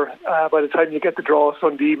turnover. By the time you get the draw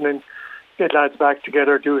Sunday evening, get lads back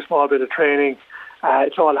together, do a small bit of training,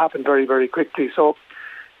 it's all happened very, very quickly. So,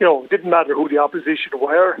 it didn't matter who the opposition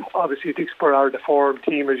were. Obviously, Dicksboro are the form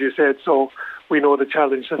team, as you said, so we know the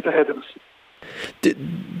challenge that's ahead of us.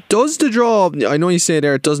 Does the draw, I know you say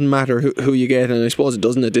there it doesn't matter who you get, and I suppose it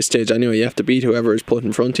doesn't at this stage anyway. You have to beat whoever is put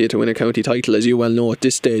in front of you to win a county title, as you well know at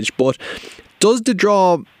this stage. But does the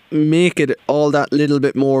draw make it all that little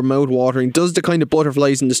bit more mouth-watering? Does the kind of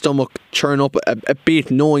butterflies in the stomach churn up a bit,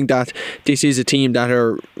 knowing that this is a team that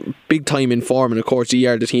are big time in form, and of course they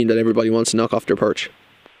are the team that everybody wants to knock off their perch?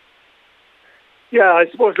 Yeah, I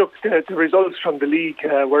suppose, look, the results from the league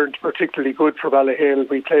weren't particularly good for Ballyhale.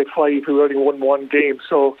 We played 5, we only won 1 game,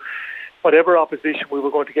 so whatever opposition we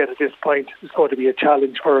were going to get at this point was going to be a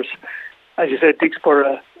challenge for us. As you said,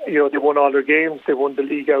 Dicksboro, they won all their games. They won the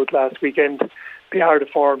league out last weekend. They are the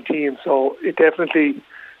form team, so it definitely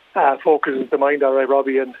focuses the mind, all right,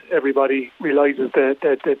 Robbie, and everybody realises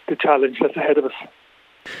the challenge that's ahead of us.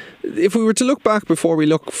 If we were to look back before we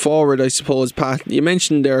look forward, I suppose, Pat, you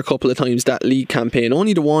mentioned there a couple of times that league campaign,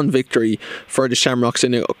 only the one victory for the Shamrocks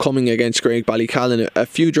in coming against Graigue Ballycallan, a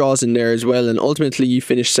few draws in there as well, and ultimately you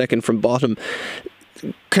finished second from bottom.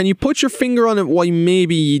 Can you put your finger on it why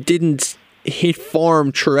maybe you didn't hit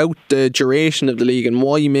form throughout the duration of the league, and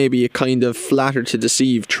why maybe it kind of flattered to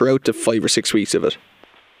deceive throughout the 5 or 6 weeks of it?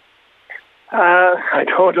 I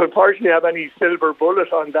don't unfortunately have any silver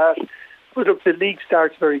bullet on that. But look, the league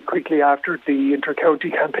starts very quickly after the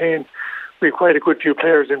inter-county campaign. We have quite a good few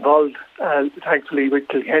players involved, thankfully, with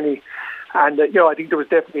Kilkenny. And, I think there was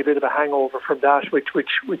definitely a bit of a hangover from that, which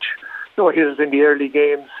hit us in the early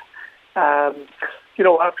games.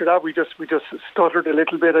 After that, we just stuttered a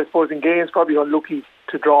little bit, I suppose, in games. Probably unlucky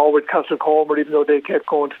to draw with Clonmore, even though they kept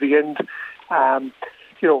going to the end.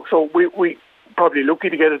 So we probably lucky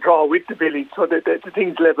to get a draw with the Billy, so the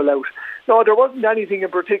things level out. No, there wasn't anything in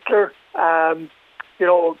particular.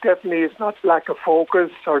 Definitely it's not lack of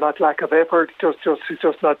focus or not lack of effort. It's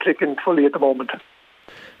just not clicking fully at the moment.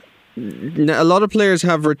 Now, a lot of players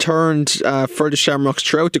have returned for the Shamrocks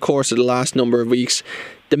throughout the course of the last number of weeks.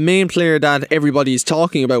 The main player that everybody is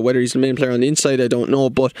talking about, whether he's the main player on the inside, I don't know,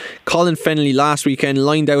 but Colin Fennelly last weekend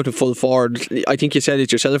lined out a full forward. I think you said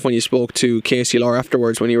it yourself when you spoke to KCLR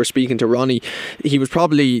afterwards when you were speaking to Ronnie. He was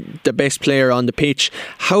probably the best player on the pitch.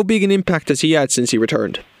 How big an impact has he had since he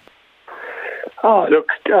returned? Oh, look,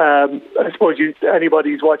 I suppose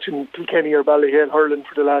anybody who's watching Kilkenny or Ballyhale hurling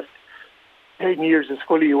for the last 10 years is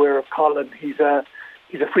fully aware of Colin. He's a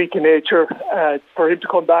freak in nature. For him to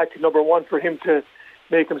come back, number one, for him to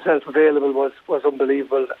make himself available was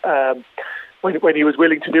unbelievable. When he was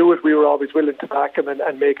willing to do it, we were always willing to back him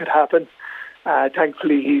and make it happen.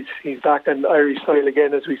 Thankfully, he's back in Irish style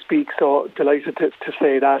again as we speak, so delighted to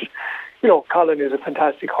say that. Colin is a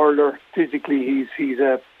fantastic hurler. Physically, he's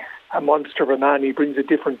a monster of a man. He brings a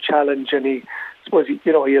different challenge, and he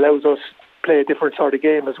allows us to play a different sort of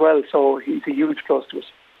game as well, so he's a huge plus to us.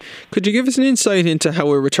 Could you give us an insight into how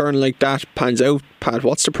a return like that pans out, Pat?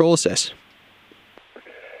 What's the process?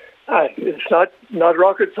 It's not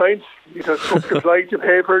rocket science. You just book the flight, you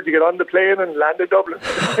pay for it, you get on the plane and land in Dublin.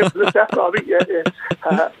 Simple as that, Robbie.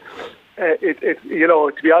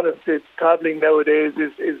 To be honest, travelling nowadays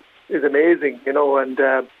is amazing, and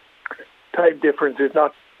time difference is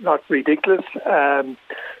not ridiculous.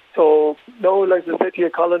 So, no, like I said to you,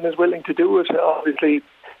 Colin is willing to do it. Obviously,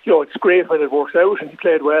 it's great when it works out, and he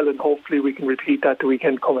played well, and hopefully we can repeat that the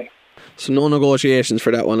weekend coming. So no negotiations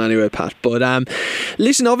for that one anyway, Pat. But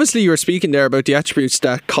listen, obviously you were speaking there about the attributes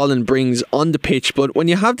that Colin brings on the pitch, but when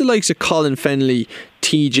you have the likes of Colin Fennelly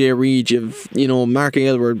TJ Reid, you've Mark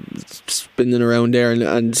Aylward spinning around there,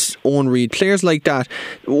 and Owen Reid, players like that.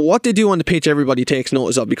 What they do on the pitch, everybody takes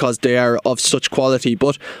notice of because they are of such quality.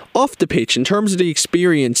 But off the pitch, in terms of the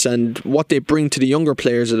experience and what they bring to the younger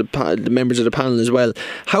players, the members of the panel as well,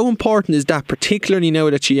 how important is that, particularly now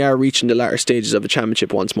that you are reaching the latter stages of a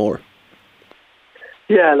championship once more?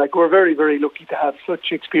 Yeah, we're very, very lucky to have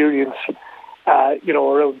such experience,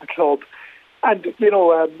 around the club. And,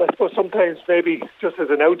 I suppose sometimes maybe just as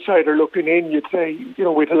an outsider looking in, you'd say,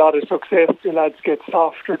 with a lot of success, the lads get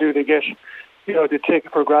soft, or do they get, they take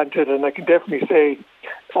it for granted. And I can definitely say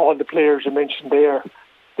all the players you mentioned there,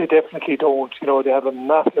 they definitely don't. They have a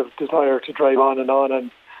massive desire to drive on,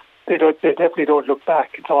 and they definitely don't look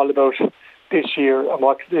back. It's all about this year and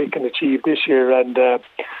what they can achieve this year. And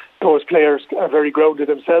those players are very grounded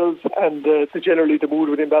themselves, and generally the mood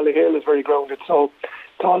within Ballyhale is very grounded. So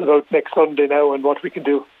it's all about next Sunday now and what we can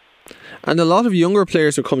do. And a lot of younger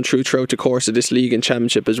players have come throughout the course of this league and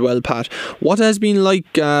championship as well, Pat. What has been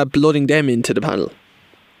like blooding them into the panel?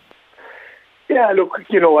 Yeah, look,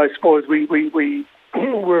 I suppose we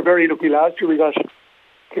were very lucky last year. We got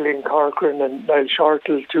Killian Corcoran and Niall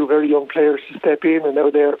Shortall, two very young players, to step in, and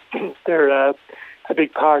now they're a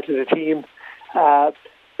big part of the team.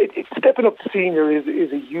 Stepping up to senior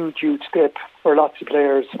is a huge step for lots of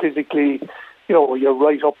players. Physically, you're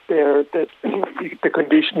right up there. The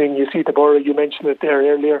conditioning, you see the Borough, you mentioned it there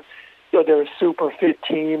earlier. They're a super fit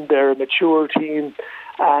team. They're a mature team.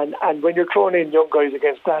 And when you're throwing in young guys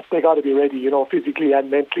against that, they got to be ready, physically and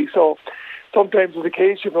mentally. So sometimes with the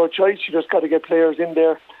case, you've no choice. You just got to get players in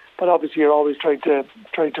there. But obviously, you're always trying to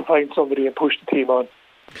find somebody and push the team on.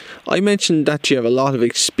 I mentioned that you have a lot of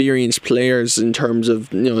experienced players in terms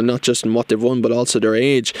of, not just in what they've won, but also their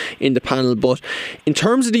age in the panel. But in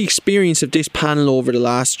terms of the experience of this panel over the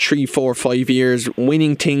last 3, 4, 5 years,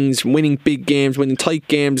 winning things, winning big games, winning tight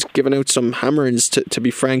games, giving out some hammerings, to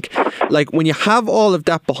be frank, when you have all of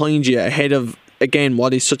that behind you ahead of, again,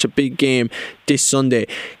 what is such a big game this Sunday,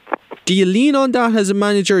 do you lean on that as a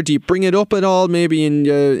manager? Do you bring it up at all, maybe in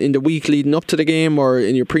the week leading up to the game or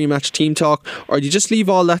in your pre-match team talk, or do you just leave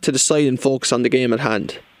all that to the side and focus on the game at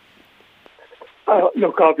hand?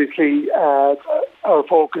 Look, obviously, our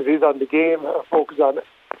focus is on the game. Our focus on,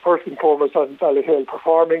 first and foremost, on Ballyhale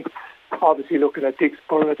performing. Obviously, looking at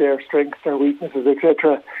Dicksboro, their strengths, their weaknesses,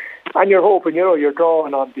 etc. And you're hoping, you're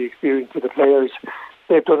drawing on the experience of the players.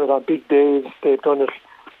 They've done it on big days. They've done it.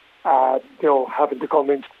 Having to come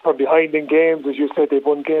in from behind in games, as you said, they've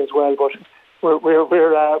won games well, but we're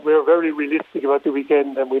very realistic about the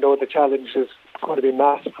weekend, and we know the challenge is going to be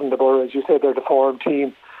massive from the Borough. As you said, they're the form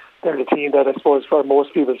team. They're the team that I suppose for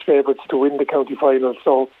most people's favourites to win the county final.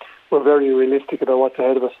 So we're very realistic about what's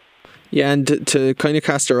ahead of us. Yeah, and to kind of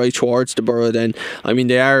cast our eye towards the Borough then, I mean,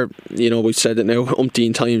 they are, we've said it now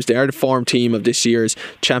umpteen times, they are the form team of this year's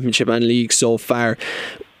championship and league so far.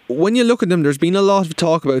 When you look at them, there's been a lot of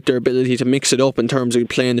talk about their ability to mix it up in terms of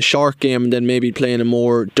playing the short game and then maybe playing a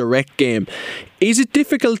more direct game. Is it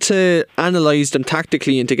difficult to analyse them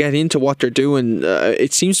tactically and to get into what they're doing?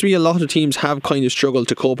 It seems to be a lot of teams have kind of struggled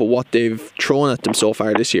to cope with what they've thrown at them so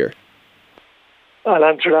far this year. I'll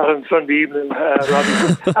answer that on Sunday evening,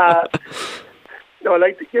 Robbie. No,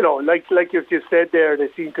 like you've just said there, they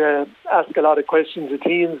seem to ask a lot of questions of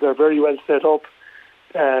teams. They're very well set up.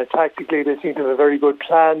 Tactically, they seem to have a very good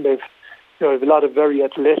plan. They've a lot of very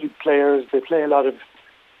athletic players. They play a lot of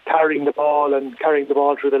carrying the ball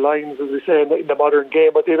through the lines, as we say in the modern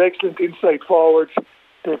game. But they have excellent inside forwards.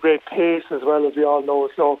 They have great pace as well, as we all know.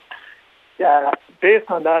 So,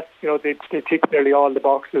 based on that, they tick nearly all the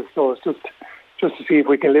boxes. So it's just to see if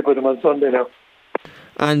we can live with them on Sunday now.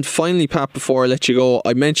 And finally, Pat, before I let you go,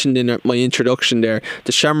 I mentioned in my introduction there,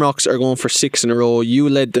 the Shamrocks are going for 6 in a row. You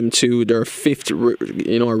led them to their a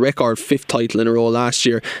record 5th title in a row last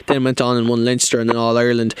year, then went on and won Leinster and then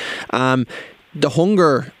All-Ireland. The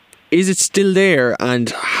hunger, is it still there, and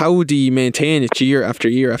how do you maintain it year after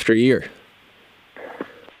year after year?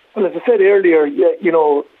 Well, as I said earlier,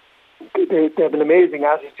 they have an amazing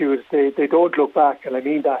attitude. They don't look back, and I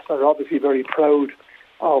mean that. They're obviously very proud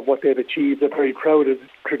of what they've achieved. They're very proud of the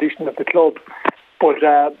tradition of the club. But,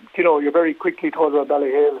 you're very quickly told about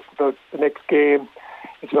Ballyhale. It's about the next game.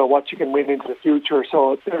 It's about what you can win into the future.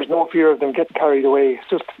 So there's no fear of them getting carried away. It's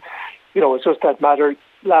just that matter.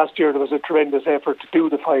 Last year there was a tremendous effort to do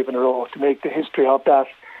the 5 in a row, to make the history of that.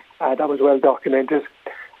 That was well documented.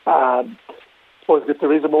 I suppose if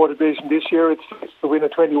there is a motivation this year, it's to win a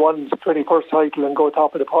 21st title and go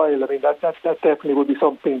top of the pile. I mean, that definitely would be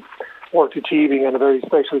something worth achieving and a very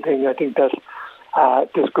special thing. I think that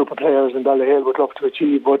this group of players in Ballyhale would love to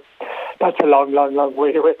achieve. But that's a long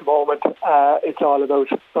way away at the moment. It's all about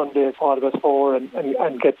Sunday at 4:15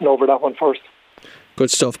 and getting over that one first. Good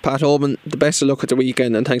stuff. Pat Oban, the best of luck at the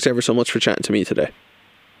weekend, and thanks ever so much for chatting to me today.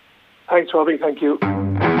 Thanks, Robbie. Thank you.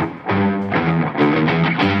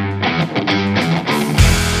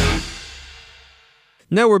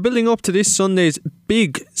 Now we're building up to this Sunday's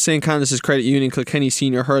big St Candice's Credit Union Kilkenny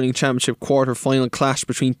Senior Hurling Championship quarter-final clash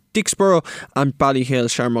between Dicksboro and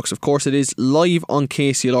Ballyhale Shamrocks. Of course, it is live on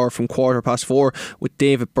KCLR from 4:15 with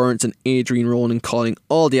David Burns and Adrian Ronan calling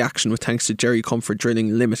all the action with thanks to Jerry Comfort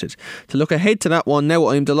Drilling Limited. To look ahead to that one now,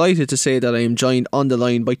 I'm delighted to say that I am joined on the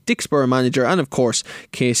line by Dicksboro manager and of course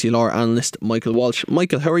KCLR analyst Michael Walsh.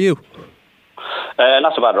 Michael, how are you?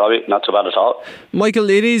 Not so bad, Robbie. Not so bad at all. Michael,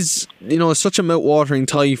 it is, such a mouth-watering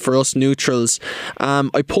tie for us neutrals.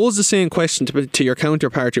 I pose the same question to your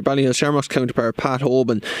counterpart, your Ballyhale Shamrocks counterpart, Pat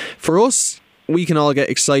Oban. For us, we can all get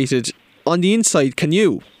excited. On the inside, can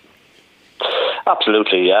you?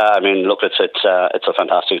 Absolutely, yeah. I mean, look, it's a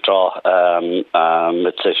fantastic draw.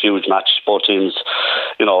 It's a huge match. Both teams,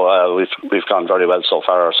 we've gone very well so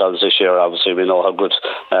far ourselves this year. Obviously, we know how good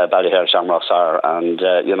Ballyhale Shamrocks are, and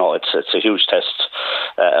it's a huge test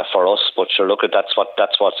for us. But sure, look, that's what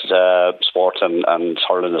sport and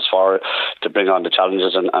hurling is for, to bring on the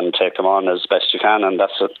challenges and take them on as best you can, and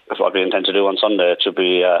that's what we intend to do on Sunday. It should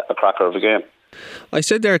be a cracker of a game. I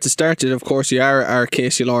said there at the start that, of course, you are our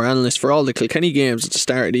KCLR analyst for all the Kilkenny games at the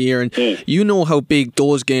start of the year, and you know how big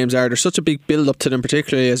those games are. There's such a big build-up to them,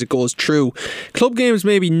 particularly as it goes through. Club games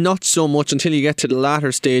maybe not so much until you get to the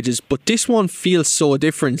latter stages, but this one feels so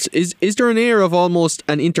different. Is there an air of almost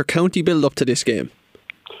an inter-county build-up to this game?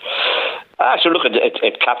 Sure, look,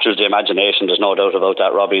 it captures the imagination. There's no doubt about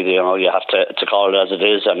that, Robbie. You have to call it as it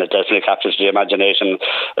is, and it definitely captures the imagination.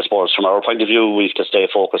 I suppose from our point of view, we have to stay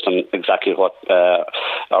focused on exactly what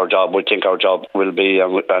we think our job will be,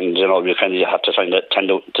 and you have to tend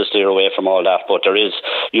to steer away from all that. But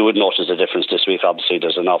you would notice a difference this week. Obviously,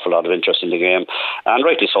 there's an awful lot of interest in the game, and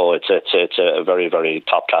rightly so. It's a very, very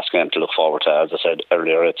top class game to look forward to. As I said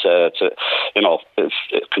earlier, if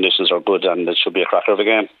conditions are good, and it should be a cracker of a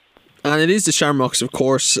game. And it is the Shamrocks, of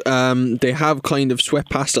course. They have kind of swept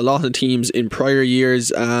past a lot of teams in prior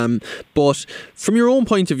years. But from your own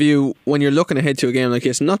point of view, when you're looking ahead to a game like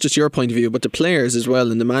this, not just your point of view, but the players as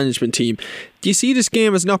well and the management team, do you see this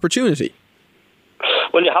game as an opportunity?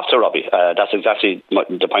 Well, you have to, Robbie. That's exactly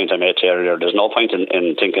the point I made earlier. There's no point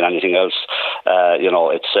in thinking anything else.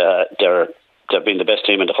 They've been the best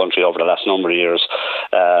team in the country over the last number of years.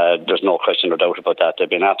 There's no question or doubt about that. They've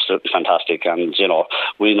been absolutely fantastic, and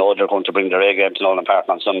we know they're going to bring their A game to Nolan Park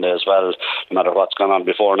on Sunday as well. No matter what's gone on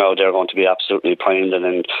before now, they're going to be absolutely primed, and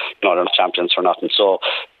then they're not champions for nothing. So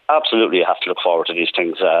absolutely, you have to look forward to these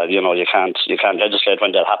things. You can't legislate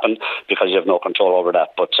when they'll happen because you have no control over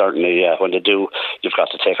that. But certainly, when they do, you've got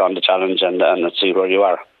to take on the challenge and see where you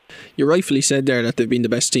are. You rightfully said there that they've been the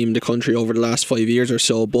best team in the country over the last 5 years or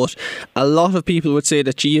so, but a lot of people would say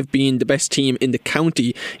that you have been the best team in the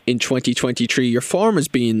county in 2023. Your form has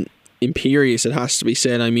been imperious, it has to be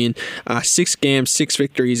said. I mean, 6 games, 6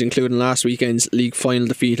 victories, including last weekend's league final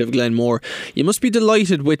defeat of Glenmore. You must be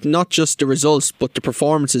delighted with not just the results but the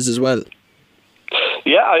performances as well.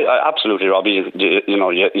 Yeah, I absolutely, Robbie.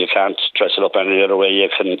 You can't dress it up any other way. You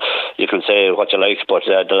can say what you like, but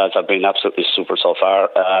the lads have been absolutely super so far.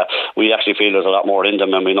 We actually feel there's a lot more in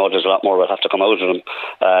them, and we know there's a lot more will have to come out of them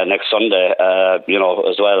next Sunday,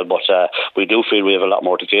 as well. But we do feel we have a lot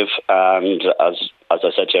more to give, and as I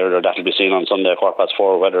said earlier, that'll be seen on Sunday at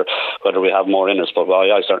 4:15 whether we have more in us. But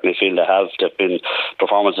I certainly feel they have.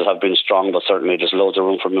 Performances have been strong, but certainly there's loads of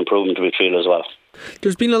room for improvement, we feel, as well.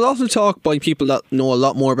 There's been a lot of talk by people that know a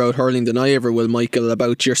lot more about hurling than I ever will, Michael,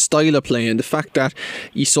 about your style of play and the fact that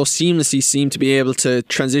you so seamlessly seem to be able to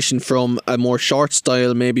transition from a more short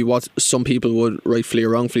style, maybe what some people would rightfully or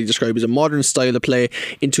wrongfully describe as a modern style of play,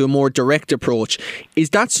 into a more direct approach. Is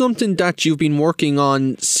that something that you've been working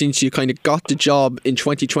on since you kind of got the job in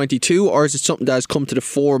 2022, or is it something that has come to the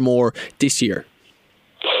fore more this year?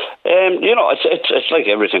 It's like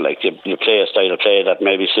everything. Like you play a style of play that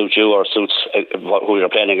maybe suits you or suits who you're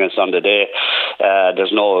playing against on the day.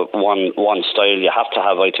 There's no one style. You have to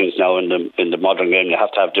have, I think, now in the modern game, you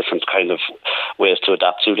have to have different kind of ways to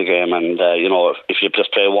adapt to the game. And if you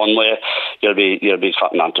just play one way, you'll be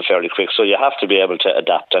cotton on to fairly quick. So you have to be able to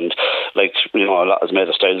adapt. And a lot is made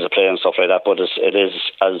of styles of play and stuff like that. But it is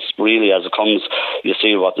as really as it comes. You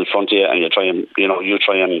see what's in front of you, and you try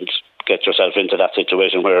and get yourself into that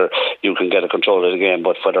situation where you can get a control of the game.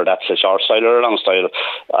 But whether that's a short style or a long style,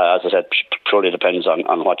 as I said, purely depends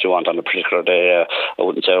on what you want on a particular day. I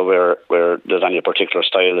wouldn't say where there's any particular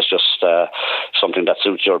style. It's just something that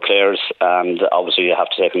suits your players, and obviously you have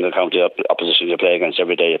to take into account the opposition you play against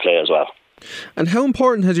every day you play as well. And how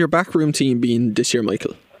important has your backroom team been this year,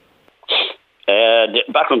 Michael? The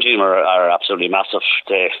backroom team are absolutely massive.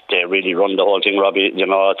 They really run the whole thing, Robbie.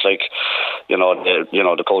 It's like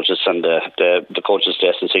the coaches and the coaches, the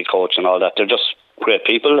S&C coach and all that. They're just great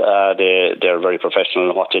people. They're very professional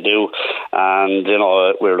in what they do, and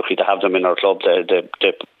we're lucky to have them in our club.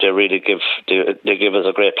 They really give us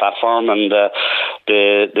a great platform, and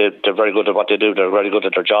they're very good at what they do. They're very good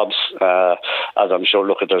at their jobs. As I'm sure,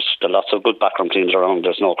 there's lots of good background teams around.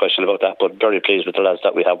 There's no question about that. But very pleased with the lads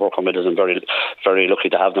that we have working with us, and very very lucky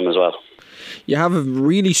to have them as well. You have a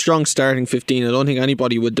really strong starting 15. I don't think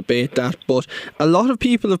anybody would debate that, but a lot of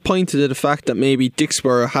people have pointed to the fact that maybe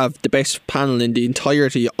Dicksboro have the best panel in the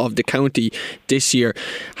entirety of the county this year.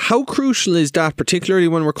 How crucial is that, particularly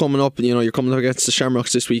when we're coming up, you're coming up against the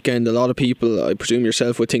Shamrocks this weekend? A lot of people, I presume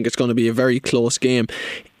yourself, would think it's going to be a very close game.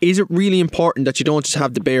 Is it really important that you don't just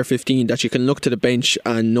have the bare 15, that you can look to the bench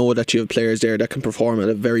and know that you have players there that can perform at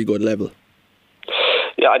a very good level?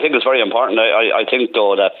 Yeah, I think it's very important. I think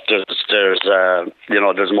though that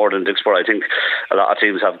there's more than Dicksboro. I think a lot of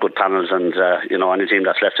teams have good panels, and any team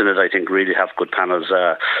that's left in it, I think, really have good panels.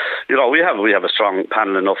 We have a strong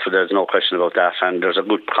panel enough. There's no question about that, and there's a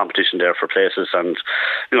good competition there for places. And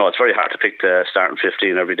it's very hard to pick the starting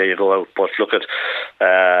 15 every day you go out. But look at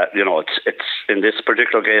it's in this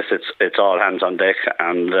particular case, it's all hands on deck,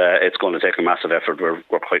 and it's going to take a massive effort.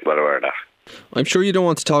 We're quite well aware of that. I'm sure you don't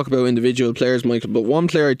want to talk about individual players, Michael, but one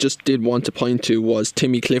player I just did want to point to was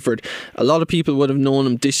Timmy Clifford. A lot of people would have known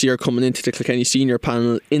him this year coming into the Kilkenny senior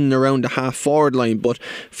panel in and around the half forward line, but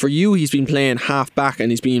for you he's been playing half back, and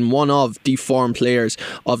he's been one of the form players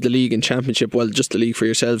of the league and championship, well, just the league for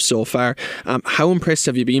yourselves so far. How impressed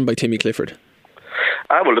have you been by Timmy Clifford?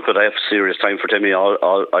 I have serious time for Timmy.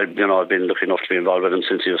 I've been lucky enough to be involved with him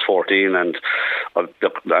since he was 14, and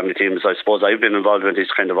the teams I suppose I've been involved with,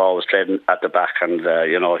 he's kind of always played at the back, and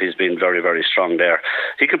he's been very, very strong there.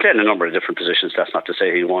 He can play in a number of different positions. That's not to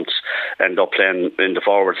say he won't end up playing in the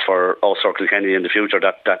forwards for Ulster Kilkenny in the future.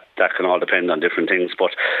 That can all depend on different things,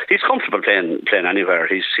 but he's comfortable playing anywhere.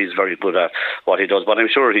 He's very good at what he does, but I'm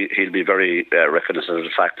sure he'll be very recognisant of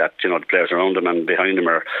the fact that the players around him and behind him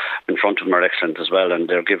or in front of him are excellent as well, and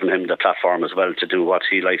they're giving him the platform as well to do what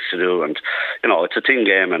he likes to do. And it's a team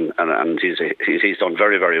game, and he's done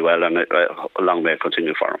very, very well, and a long way to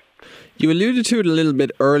continue for him. You alluded to it a little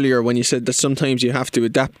bit earlier when you said that sometimes you have to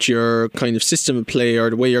adapt your kind of system of play or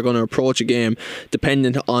the way you're going to approach a game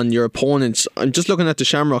dependent on your opponents. I'm just looking at the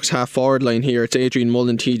Shamrocks half forward line here. It's Adrian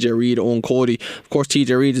Mullen, TJ Reid, Owen Cody. Of course,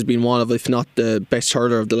 TJ Reid has been one of, if not the best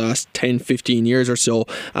hurler of the last 10-15 years or so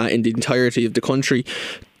in the entirety of the country.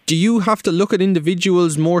 Do you have to look at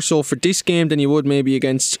individuals more so for this game than you would maybe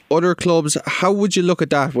against other clubs? How would you look at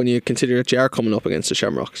that when you consider that you are coming up against the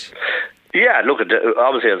Shamrocks? Yeah, look,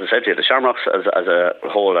 obviously, as I said to you, the Shamrocks as a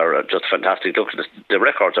whole are just fantastic. Look, the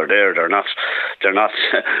records are there. They're not.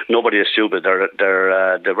 Nobody is stupid.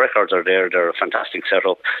 The records are there. They're a fantastic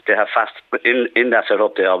setup. They have in that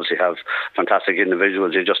setup. They obviously have fantastic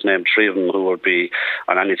individuals. You just named three of them who would be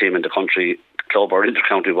on any team in the country, club or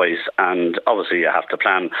inter-county wise, and obviously you have to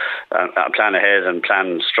plan ahead and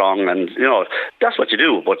plan strong, and that's what you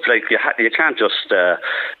do. But like you can't just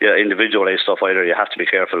individualise stuff either. You have to be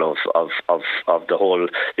careful of the whole.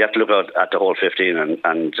 You have to look at the whole 15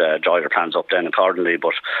 and draw your plans up then accordingly.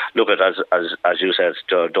 But look at as you said,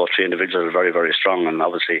 those three individuals are very, very strong, and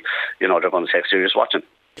obviously they're going to take serious watching.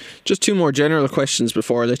 Just two more general questions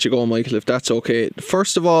before I let you go, Michael, if that's okay.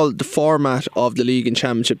 First of all, the format of the league and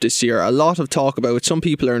championship this year. A lot of talk about it. Some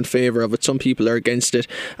people are in favour of it, some people are against it.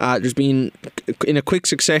 There's been in a quick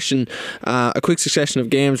succession of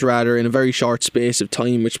games rather in a very short space of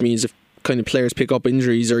time, which means if kind of players pick up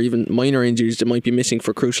injuries or even minor injuries they might be missing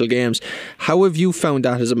for crucial games. How have you found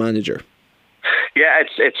that as a manager? Yeah,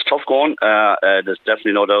 it's tough going. There's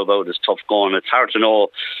definitely no doubt about it. It's tough going. It's hard to know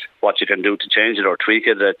what you can do to change it or tweak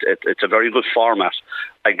it. It's a very good format.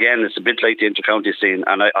 Again, it's a bit like the inter-county scene,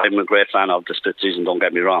 and I'm a great fan of the split season, don't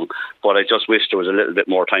get me wrong, but I just wish there was a little bit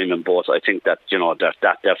more time in both. I think that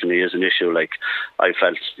that definitely is an issue. Like I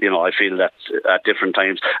feel that at different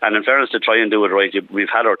times, and in fairness, to try and do it right,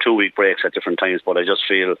 we've had our 2-week breaks at different times, but I just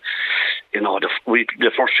feel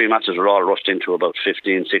the first 3 matches were all rushed into about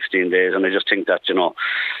 15-16 days, and I just think that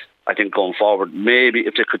I think going forward, maybe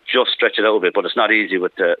if they could just stretch it out a bit, but it's not easy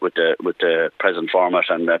with the present format,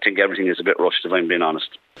 and I think everything is a bit rushed, if I'm being honest.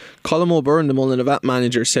 Colm Byrne, the Mullinavat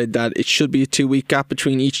manager, said that it should be a 2-week gap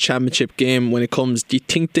between each championship game when it comes. Do you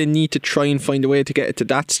think they need to try and find a way to get it to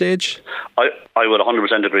that stage? I would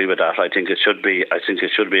 100% agree with that. I think it should be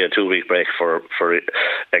a 2-week break for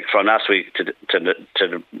like from last week to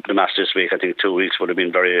the match this week. I think 2 weeks would have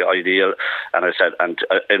been very ideal. And I said, and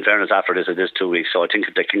in fairness, after this, it is 2 weeks. So I think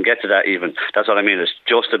if they can get to that even. That's what I mean. It's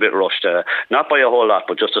just a bit rushed, not by a whole lot,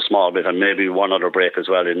 but just a small bit, and maybe one other break as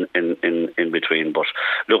well in between. But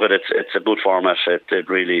look at it, it's a good format. It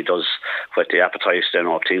really does whet the appetite.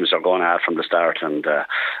 Teams are going out from the start, and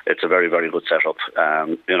it's a very, very good setup.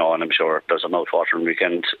 And I'm sure there's a mouth-watering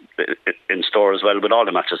weekend in store as well. With all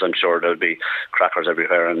the matches, I'm sure there'll be crackers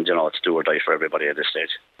everywhere, and it's do or die for everybody at this stage.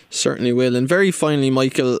 Certainly will. And very finally,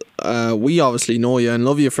 Michael, we obviously know you and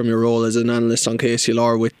love you from your role as an analyst on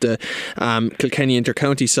KCLR with the Kilkenny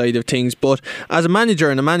inter-county side of things, but as a manager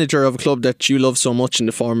and a manager of a club that you love so much in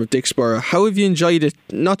the form of Dicksboro, how have you enjoyed it,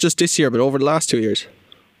 not just this year but over the last 2 years?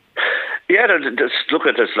 Yeah,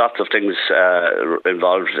 there's lots of things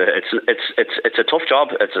involved. It's a tough job.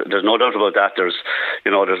 There's no doubt about that. There's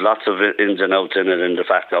lots of ins and outs in it, in the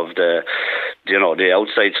fact of the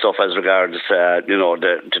outside stuff as regards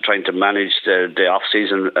to trying to manage the off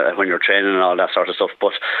season when you're training and all that sort of stuff.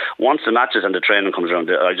 But once the matches and the training comes around,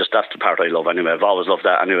 that's the part I love anyway. I've always loved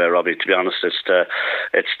that anyway, Robbie. To be honest, it's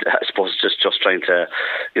I suppose just trying to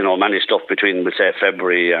manage stuff between, we'll say,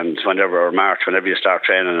 February and or March, whenever you start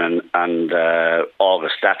training, and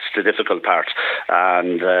August. That's the difficult part,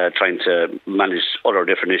 and trying to manage other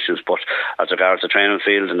different issues. But as regards the training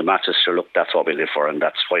field and the matches, sure, look, that's what we live for, and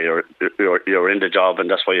that's why you're in the job, and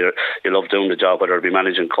that's why you love doing the job, whether it be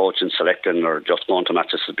managing, coaching, selecting, or just going to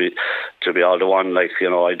matches to be all the one.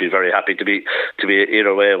 I'd be very happy to be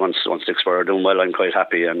either way. Once Dicksboro are doing well, I'm quite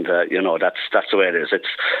happy, and that's the way it is.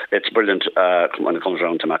 It's brilliant when it comes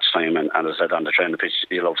around to match time, and as I said, on the training pitch,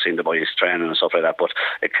 you love seeing the boys training and stuff like that. But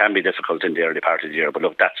it can be difficult in the early part of the year, but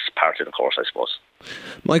look, that's part of the course, I suppose.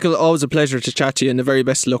 Michael, always a pleasure to chat to you, and the very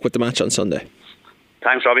best of luck with the match on Sunday.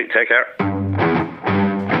 Thanks, Robbie. Take care.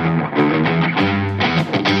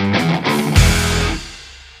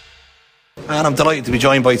 And I'm delighted to be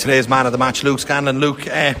joined by today's man of the match, Luke Scanlon. Luke,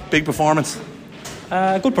 big performance.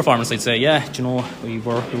 Good performance, I'd say. Yeah,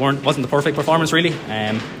 wasn't the perfect performance really.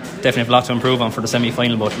 Definitely have a lot to improve on for the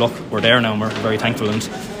semi-final, but look, we're there now and we're very thankful, and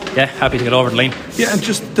happy to get over the line. Yeah, and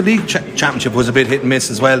just the league championship was a bit hit and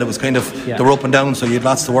miss as well. It was kind of they were up and down, so you had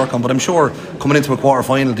lots to work on. But I'm sure coming into a quarter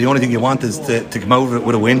final, the only thing you want is to come out of it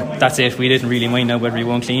with a win. That's it. We didn't really mind now whether we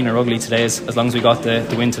won clean or ugly today, as long as we got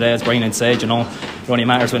the win today. As Brian had said, it only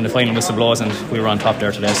matters when the final whistle blows, and we were on top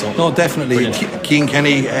there today. So no, definitely. Cian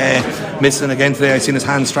Kenny missing again today. I've seen his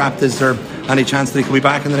hand strapped. Is there any chance that he could be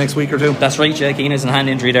back in the next week or two? That's right. Cian has a hand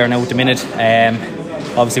injury there now at the minute.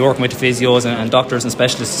 Obviously working with the physios and doctors and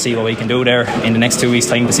specialists to see what we can do there in the next 2 weeks'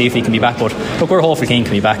 time to see if he can be back. But look, we're hopeful Cian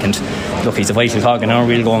can be back, and look, he's a vital cog in our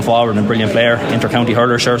wheel going forward, and a brilliant player, inter-county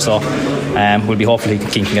hurler, sure. So we'll be hopefully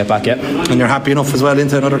Cian can get back. And you're happy enough as well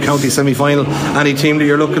into another county semi-final. Any team that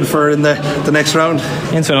you're looking for in the next round?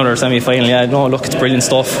 Into another semi-final, no, look, it's brilliant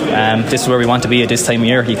stuff. This is where we want to be at this time of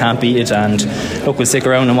year. You can't beat it, and look, we'll stick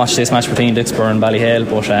around and watch this match between Dicksboro and Ballyhale.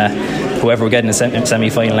 But whoever we get in the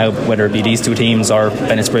semi-final now, whether it be these two teams or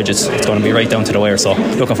Bennettsbridge, it's going to be right down to the wire, so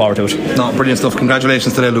looking forward to it. No, brilliant stuff.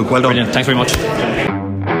 Congratulations today, Luke. Well done. Brilliant. Thanks very much.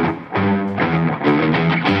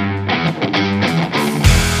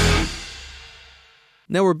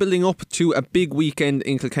 Now we're building up to a big weekend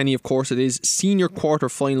in Kilkenny. Of course, it is senior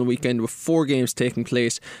quarter-final weekend with 4 games taking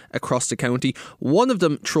place across the county. One of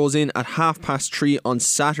them throws in at 3:30 on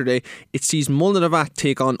Saturday. It sees Mullinavat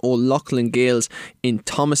take on O Loughlin Gaels in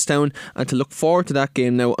Thomastown. And to look forward to that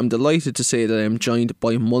game now, I'm delighted to say that I am joined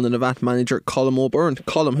by Mullinavat manager Colm Byrne.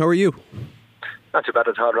 Colm, how are you? Not too bad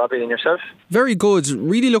at all, Robbie, and yourself? Very good.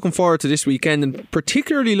 Really looking forward to this weekend, and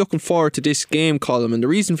particularly looking forward to this game, Colm. And the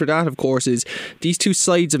reason for that, of course, is these two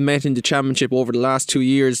sides have met in the championship over the last 2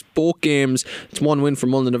 years. Both games, it's 1 win for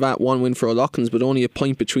Mullinavat, 1 win for O Loughlin's, but only a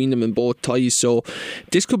point between them in both ties. So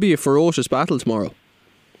this could be a ferocious battle tomorrow.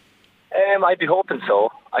 I'd be hoping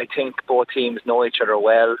so. I think both teams know each other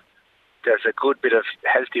well. There's a good bit of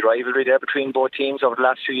healthy rivalry there between both teams over the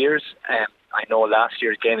last 2 years. I know last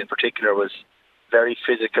year's game in particular was very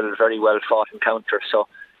physical, very well fought encounter. So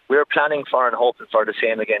we're planning for and hoping for the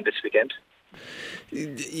same again this weekend.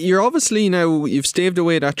 You're obviously now, you've staved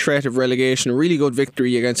away that threat of relegation. A really good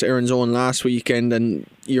victory against Éire's Óg last weekend, and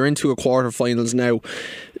you're into a quarter-finals now.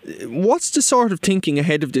 What's the sort of thinking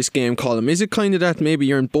ahead of this game, Colm? Is it kind of that maybe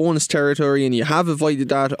you're in bonus territory and you have avoided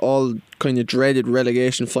that all kind of dreaded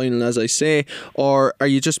relegation final, as I say, or are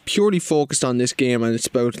you just purely focused on this game and it's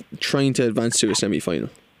about trying to advance to a semi-final?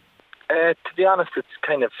 To be honest, it's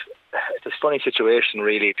a funny situation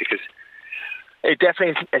really, because it's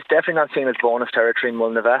definitely not seen as bonus territory in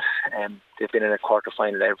Mullinovat. They've been in a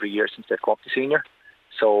quarter-final every year since they've come up to senior,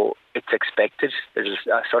 so it's expected. There's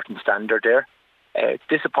a certain standard there.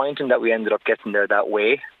 Disappointing that we ended up getting there that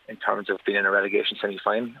way in terms of being in a relegation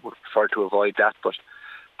semi-final. Would prefer to avoid that, but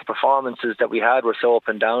the performances that we had were so up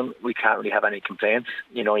and down, we can't really have any complaints.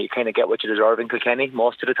 You know, you kind of get what you deserve in Kilkenny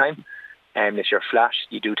most of the time. And if you're flat,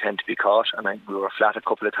 you do tend to be caught. And we were flat a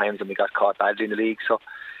couple of times and we got caught badly in the league. So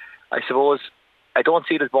I suppose I don't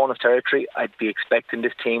see it as bonus territory. I'd be expecting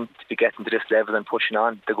this team to be getting to this level and pushing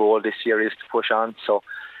on. The goal this year is to push on. So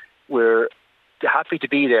we're happy to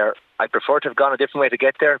be there. I prefer to have gone a different way to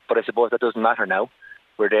get there, but I suppose that doesn't matter now.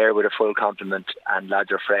 We're there with a full complement and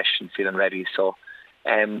lads are fresh and feeling ready. So,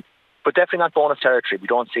 but definitely not bonus territory. We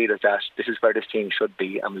don't see it as that. This is where this team should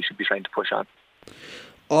be, and we should be trying to push on.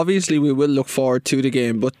 Obviously we will look forward to the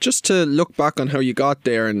game, but just to look back on how you got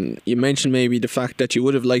there, and you mentioned maybe the fact that you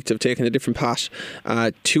would have liked to have taken a different path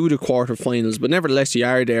to the quarter-finals, but nevertheless you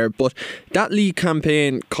are there. But that league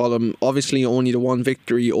campaign column, obviously only the one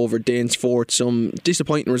victory over Danesfort, some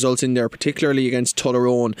disappointing results in there, particularly against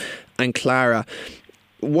Tullaroan and Clara.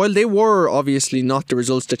 While they were obviously not the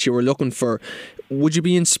results that you were looking for, would you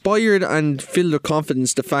be inspired and filled with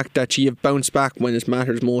confidence the fact that you have bounced back when it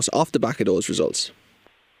matters most off the back of those results?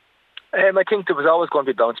 I think there was always going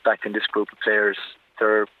to be bounce back in this group of players.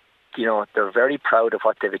 They're very proud of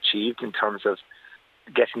what they've achieved in terms of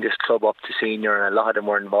getting this club up to senior, and a lot of them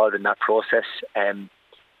were involved in that process. In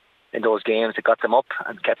those games, it got them up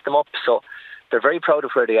and kept them up. So they're very proud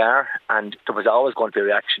of where they are, and there was always going to be a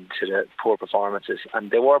reaction to the poor performances,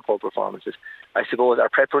 and they were poor performances. I suppose our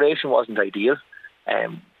preparation wasn't ideal.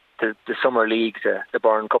 The summer league, the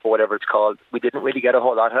Burn Cup or whatever it's called, we didn't really get a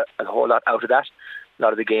whole lot out of that. A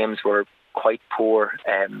lot of the games were quite poor.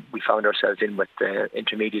 We found ourselves in with the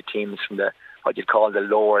intermediate teams from what you'd call the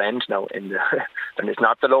lower end now. And it's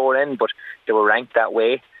not the lower end, but they were ranked that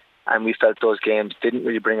way. And we felt those games didn't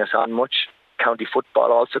really bring us on much. County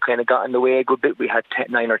football also kind of got in the way a good bit. We had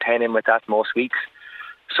 9 or 10 in with that most weeks.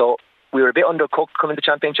 So we were a bit undercooked coming to the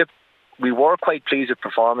championship. We were quite pleased with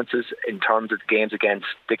performances in terms of the games against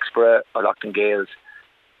Dicksboro, O Loughlin Gaels.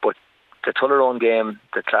 But the Tullaroan game,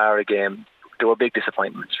 the Clara game, they were big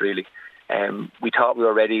disappointments, really. We thought we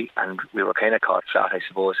were ready and we were kind of caught flat, I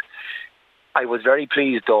suppose. I was very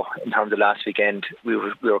pleased, though, in terms of last weekend. We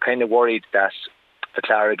were kind of worried that the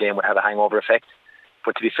Clara game would have a hangover effect.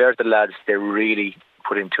 But to be fair to the lads, they really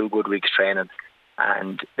put in 2 good weeks training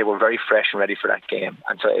and they were very fresh and ready for that game.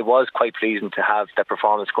 And so it was quite pleasing to have that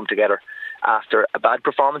performance come together after a bad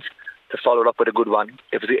performance to follow it up with a good one.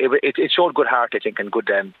 It showed good heart, I think, and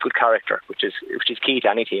good character, which is key to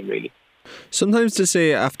any team, really. Sometimes to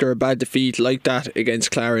say after a bad defeat like that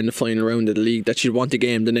against Clara in the final round of the league that you'd want the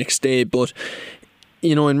game the next day, but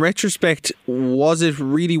you know, in retrospect, was it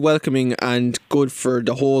really welcoming and good for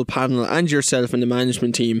the whole panel and yourself and the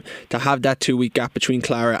management team to have that 2-week gap between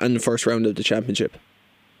Clara and the first round of the championship?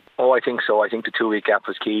 Oh, I think so. I think the 2-week gap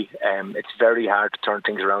was key. It's very hard to turn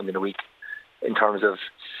things around in a week in terms of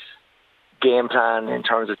game plan, in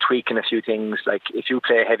terms of tweaking a few things. Like if you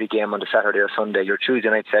play a heavy game on the Saturday or Sunday, your Tuesday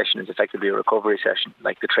night session is effectively a recovery session.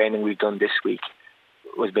 Like the training we've done this week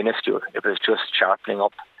was minuscule. It was just sharpening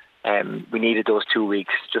up. We needed those 2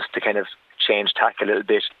 weeks just to kind of change tack a little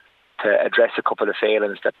bit, to address a couple of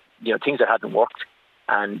failings that, you know, things that hadn't worked.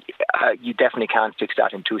 And you definitely can't fix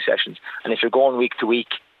that in 2 sessions. And if you're going week to week,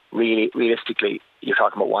 really realistically, you're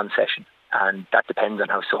talking about 1 session. And that depends on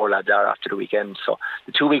how sore lads are after the weekend. So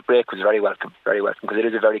the 2-week break was very welcome, because it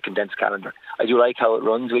is a very condensed calendar. I do like how it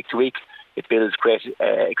runs week to week. It builds great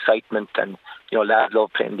excitement, and you know, lads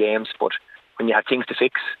love playing games. But when you have things to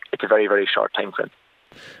fix, it's a very, very short time frame.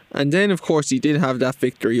 And then of course he did have that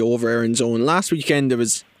victory over Éire's Own. Last weekend there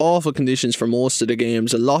was awful conditions for most of the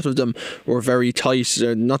games. A lot of them were very tight,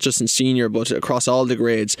 not just in senior but across all the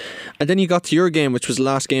grades. And then you got to your game, which was the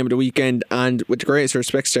last game of the weekend, and with the greatest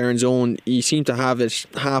respects to Éire's Own, you seemed to have it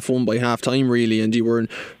half won by half time really, and you were in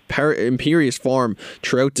imperious form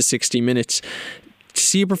throughout the 60 minutes. To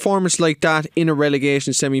see a performance like that in a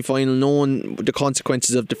relegation semi-final, knowing the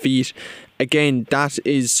consequences of defeat, again, that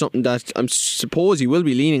is something that I suppose you will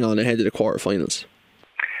be leaning on ahead of the quarterfinals.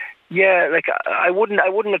 Yeah, like I wouldn't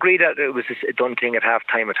agree that it was a done thing at half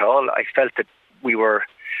time at all. I felt that we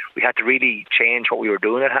had to really change what we were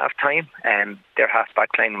doing at half time, and their half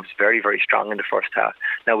back line was very, very strong in the first half.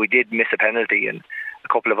 Now we did miss a penalty and a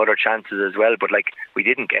couple of other chances as well, but like we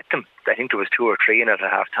didn't get them. I think there was 2 or 3 in it at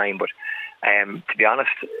half time, but to be honest,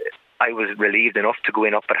 I was relieved enough to go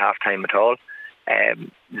in up at half time at all.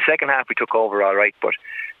 The second half we took over all right, but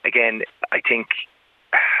again, I think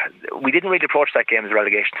we didn't really approach that game as a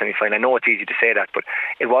relegation semi-final. I know it's easy to say that, but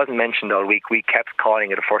it wasn't mentioned all week. We kept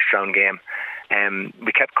calling it a first round game.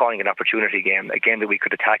 We kept calling it an opportunity game, a game that we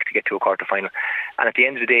could attack to get to a quarter final. And at the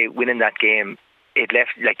end of the day, winning that game, it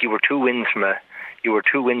left like you were two wins from a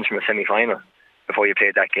semi-final before you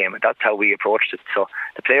played that game, and that's how we approached it. So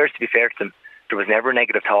the players, to be fair to them, there was never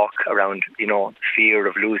negative talk around, fear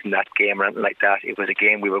of losing that game or anything like that. It was a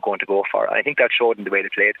game we were going to go for. And I think that showed in the way they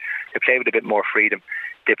played. They played with a bit more freedom.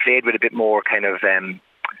 They played with a bit more kind of,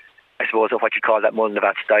 I suppose, of what you call that Mullin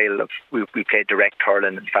style of we played direct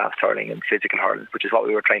hurling and fast hurling and physical hurling, which is what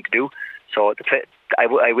we were trying to do. So I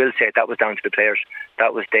will say that was down to the players.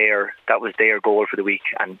 That was their goal for the week,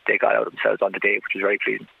 and they got out of themselves on the day, which was very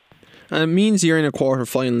pleasing. And it means you're in a quarter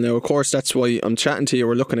final now. Of course, that's why I'm chatting to you.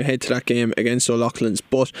 We're looking ahead to that game against O Loughlin's.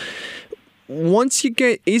 But once you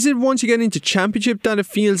get into championship that it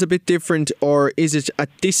feels a bit different, or is it at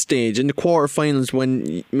this stage in the quarterfinals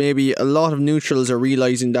when maybe a lot of neutrals are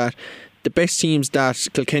realising that the best teams that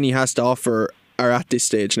Kilkenny has to offer are at this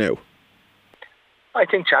stage now? I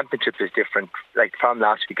think championship is different. Like from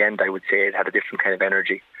last weekend, I would say it had a different kind of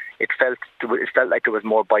energy. It felt like there was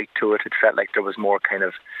more bite to it. It felt like there was more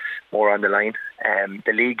on the line.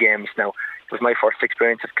 The league games now, it was my first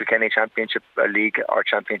experience of Kilkenny Championship, or league or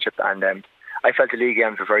championship, and I felt the league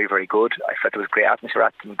games were very, very good. I felt there was great atmosphere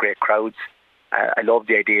at them, great crowds. I love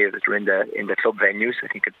the idea that they're in the club venues. I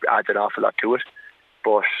think it adds an awful lot to it.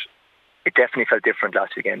 But it definitely felt different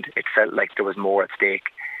last weekend. It felt like there was more at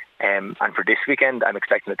stake. And for this weekend, I'm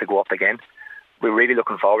expecting it to go up again. We're really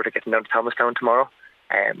looking forward to getting down to Thomastown tomorrow.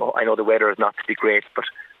 I know the weather is not to be great, but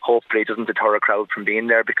hopefully it doesn't deter a crowd from being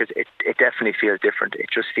there, because it definitely feels different. It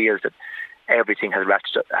just feels that everything has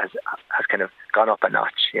kind of gone up a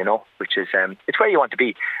notch, which is it's where you want to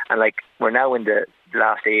be. And like we're now in the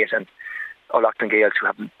last 8, and O Loughlin Gaels, who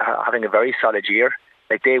are having a very solid year,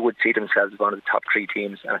 like they would see themselves as one of the top 3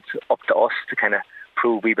 teams, and it's up to us to kind of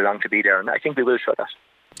prove we belong to be there, and I think we will show that.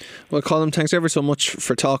 Well, Colin, thanks ever so much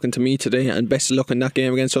for talking to me today, and best of luck in that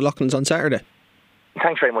game against O Loughlin's on Saturday.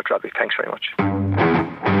 Thanks very much, Robbie. Thanks very much.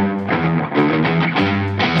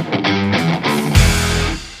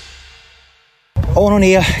 Owen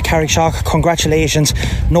O'Neill, Carrickshock, congratulations.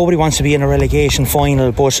 Nobody wants to be in a relegation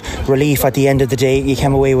final, but relief at the end of the day. You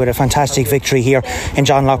came away with a fantastic victory here in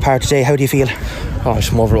John Locke Park today. How do you feel?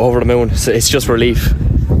 I'm over the moon. It's just relief.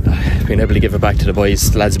 Being able to give it back to the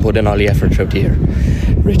boys. The lads have put in all the effort throughout the year.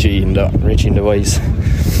 Richie and the boys,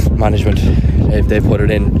 management, they've put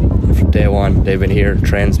it in from day one. They've been here,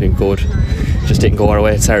 training's been good. Just didn't go our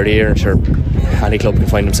way at Saturday here, and sure, any club can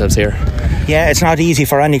find themselves here. Yeah, it's not easy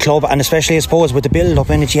for any club, and especially I suppose with the build up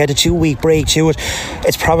in it, you had a 2-week break to it.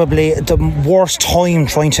 It's probably the worst time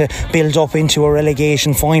trying to build up into a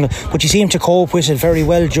relegation final, but you seem to cope with it very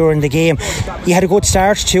well during the game. You had a good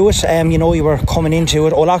start to it, you were coming into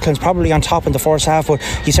it. O Loughlin's probably on top in the first half, but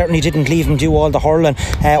you certainly didn't leave them do all the hurling.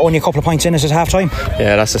 Only a couple of points in it at half time.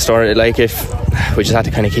 Yeah, that's the story. Like, if we just had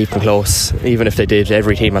to kind of keep them close, even if they did,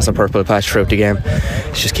 every team has a purple patch throughout the game.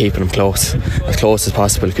 It's just keeping them close as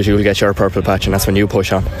possible, because you will get your purple patch, and that's when you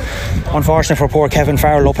push on. Unfortunate for poor Kevin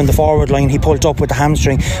Farrell up in the forward line. He pulled up with the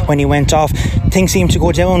hamstring when he went off. Things seemed to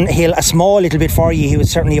go downhill a small little bit for you. He was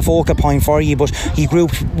certainly a focal point for you, but he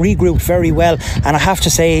regrouped very well, and I have to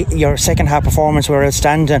say your second half performance were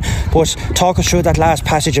outstanding. But talk us through that last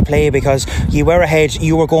passage of play, because you were ahead,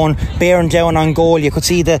 you were going bearing down on goal. You could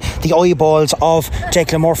see the eyeballs of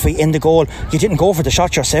Declan Murphy in the goal. You didn't go for the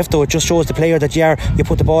shot yourself, though. It just shows the player that you are. You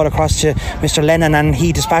put the ball across to Mr. Lennon, and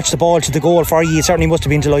he dispatched the ball to the goal for you. You certainly must have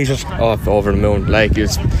been delighted. Over the moon. Like,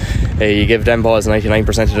 you give them balls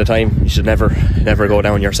 99% of the time. You should never go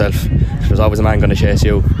down yourself. There's always a man going to chase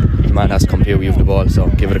you. The man has to come to you. You have the ball, so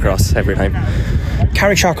give it across every time.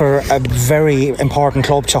 Carrickshock are a very important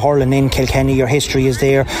club to hurling in Kilkenny. Your history is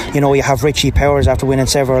there. You have Richie Powers after winning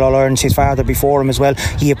several All-Irelands, his father before him as well.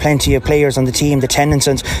 You have plenty of players on the team, the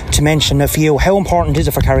Tennantons, to mention a few. How important is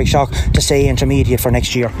it for Carrickshock to stay intermediate for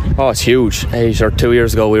next year? Oh, it's huge. 2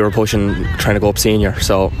 years ago we were pushing, trying to go up senior,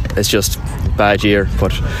 so it's just a bad year,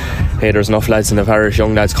 but hey, there's enough lads in the parish,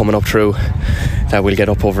 young lads coming up through, that will get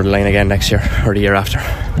up over the line again next year or the year after.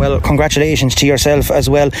 Well, congratulations to yourself as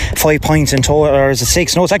well. 5 points in total, or is it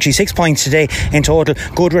 6? No, it's actually 6 points today in total.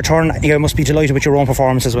 Good return. You must be delighted with your own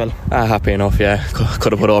performance as well. Happy enough, yeah.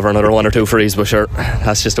 Could have put over another 1 or 2 frees, but sure,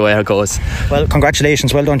 that's just the way it goes. Well,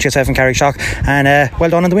 congratulations. Well done to yourself in Carrickshock, and well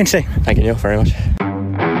done on the win today. Thank you very much.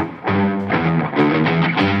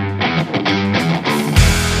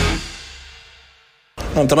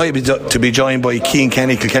 I'm delighted to be joined by Cian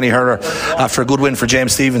Kenny, Kilkenny hurler, after a good win for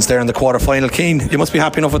James Stephens there in the quarter-final. Cian, you must be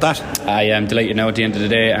happy enough with that. I am delighted now at the end of the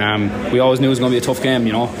day. We always knew it was going to be a tough game,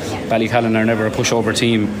 you know. Ballycallan are never a pushover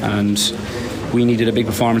team, and we needed a big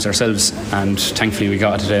performance ourselves, and thankfully we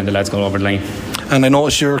got it today and the lads got over the line. And I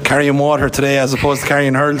noticed you're carrying water today as opposed to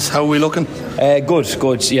carrying hurls. How are we looking?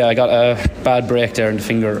 Good. Yeah, I got a bad break there in the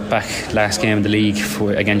finger back last game in the league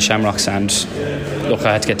against Shamrocks, and look,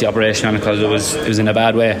 I had to get the operation on it because it was in a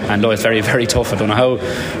bad way, and it's very, very tough. I don't know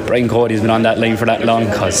how Brian Cody's been on that line for that long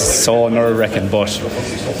because it's so nerve-wracking, but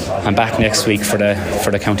I'm back next week for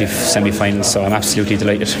the county semi-finals, so I'm absolutely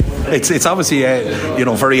delighted. It's obviously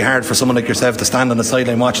very hard for someone like yourself to stand on the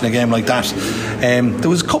sideline watching a game like that. There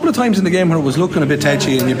was a couple of times in the game where it was looking a bit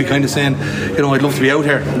touchy and you'd be kind of saying, I'd love to be out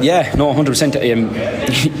here. Yeah, no, 100%.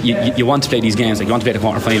 You want to play these games, like you want to play the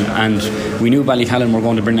quarter final, and we knew Ballycallan were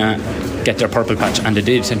going to get their purple patch, and they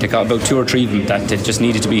did, and they got about 2 or 3 of them that they just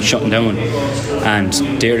needed to be shutting down, and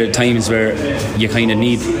they're the times where you kind of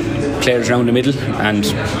need players around the middle, and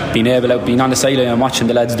being on the sideline and watching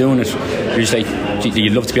the lads doing it, you're just like,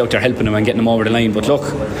 you'd love to be out there helping them and getting them over the line. But look,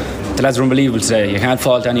 the lads are unbelievable today. You can't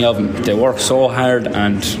fault any of them. They work so hard,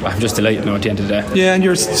 and I'm just delighted now at the end of the day. Yeah, and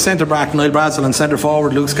your centre back Niall Brazel and centre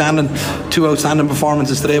forward Luke Scanlon, 2 outstanding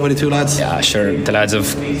performances today by the 2 lads. Yeah, sure, the lads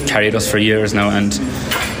have carried us for years now, and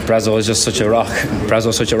Brazo is just such a rock.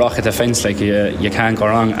 Brazo's such a rock at defence, like you can't go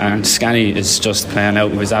wrong, and Scanny is just playing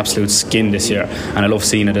out of his absolute skin this year, and I love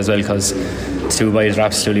seeing it as well because the 2 boys are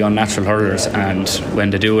absolutely unnatural hurlers, and when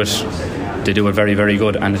they do it very, very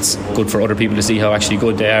good, and it's good for other people to see how actually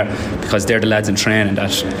good they are, because they're the lads in training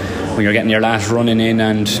that when you're getting your last running in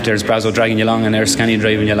and there's Brazo dragging you along and there's Scanny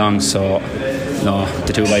driving you along. So no,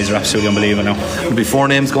 the 2 guys are absolutely unbelievable now. There'll be 4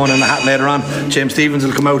 names going in the hat later on. James Stephens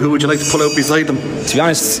will come out. Who would you like to pull out beside them? To be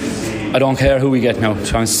honest, I don't care who we get now. To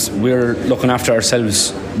be honest, we're looking after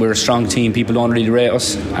ourselves. We're a strong team. People don't really rate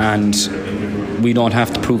us, and we don't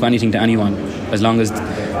have to prove anything to anyone. As long as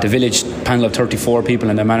the village panel of 34 people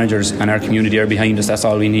and the managers and our community are behind us, that's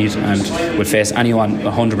all we need, and we'll face anyone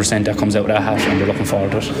 100% that comes out of that hat, and we're looking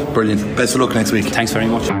forward to it. Brilliant. Best of luck next week. Thanks very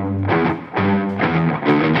much.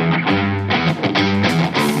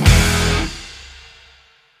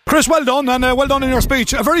 Chris, well done, and well done in your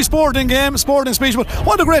speech. A very sporting game, sporting speech, but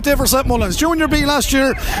what a great day for St Mullins. Junior B last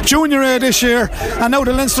year, Junior A this year, and now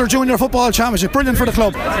the Leinster Junior Football Championship. Brilliant for the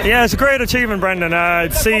club. Yeah, it's a great achievement, Brendan.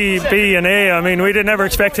 C, B and A, I mean, we never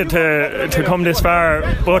expected to come this far,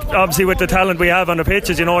 but obviously with the talent we have on the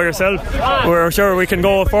pitches, you know yourself, we're sure we can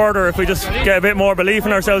go further if we just get a bit more belief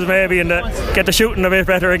in ourselves maybe, and get the shooting a bit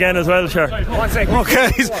better again as well, sure.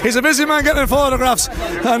 Okay, he's a busy man getting photographs,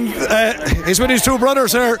 and he's with his 2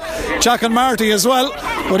 brothers here, Jack and Marty as well,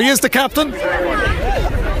 but he is the captain.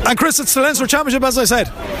 And Chris, it's the Leinster Championship, as I said.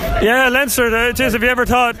 Yeah, Leinster. If you ever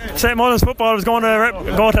thought St Mullins football was going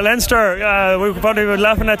to go to Leinster, we probably were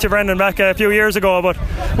laughing at you, Brendan, back a few years ago. But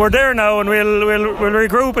we're there now, and we'll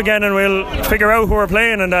regroup again, and we'll figure out who we're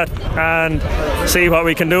playing and that, and see what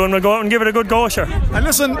we can do, and we'll go out and give it a good go, sure. And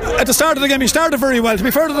listen, at the start of the game, you started very well. To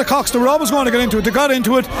be fair to the Cocks, they were always going to get into it. They got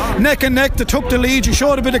into it, neck and neck. They took the lead. You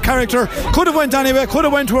showed a bit of character. Could have went anyway. Could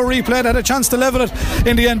have went to a replay. They had a chance to level it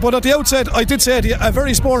in the end. But at the outset, I did say to you, a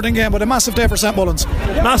very sporting game, but a massive day for St Mullins.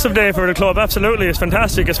 Massive day for the club, absolutely. It's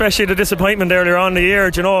fantastic, especially the disappointment earlier on in the year.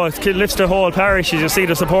 You know, it lifts the whole parish. You see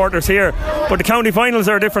the supporters here. But the county finals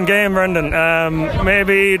are a different game, Brendan.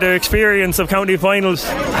 Maybe the experience of county finals,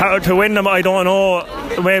 how to win them, I don't know.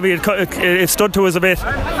 Maybe it stood to us a bit.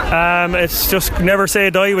 It's just never say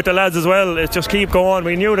die with the lads as well. It's just keep going.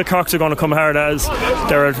 We knew the Cocks were going to come hard, as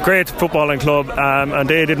they're a great footballing club, and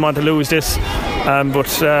they didn't want to lose this. But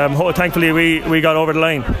thankfully we got over the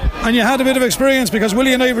line. And you had a bit of experience, because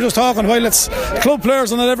Willie and I were just talking, while it's club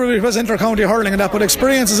players and not everybody plays inter-county hurling and that, but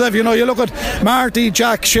experiences have, you look at Marty,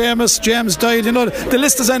 Jack, Seamus, James Doyle, the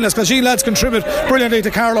list is endless, because you lads contribute brilliantly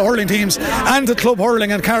to Carlow hurling teams and to club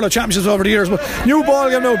hurling and Carlow championships over the years. But new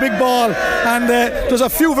ball game now, big ball, and there's a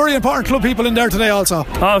few very important club people in there today also.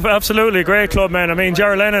 Oh, absolutely, great club, man. I mean,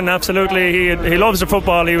 Ger Lennon, absolutely, he loves the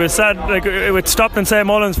football. He was sad, like, it stopped in St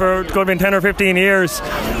Mullins for could have been 10 or 15 years,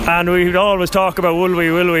 and we'd always talk about will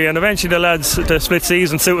we, and eventually the split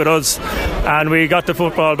season suited us, and we got the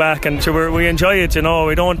football back, and we enjoy it.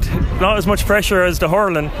 We don't, not as much pressure as the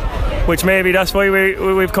hurling, which maybe that's why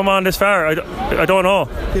we've come on this far. I don't know.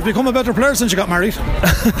 You've become a better player since you got married.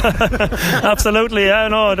 Absolutely, yeah,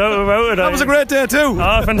 no doubt about it. That was a great day too.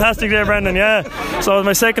 Oh, fantastic day, Brendan, yeah. So it was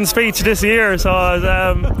my second speech this year, so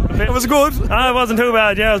it was good. It wasn't too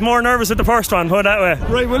bad, yeah. I was more nervous at the first one, put it that way.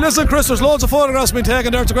 Right, well listen Chris, there's loads of photographs being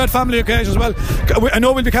taken there. It's a great family occasion as well. I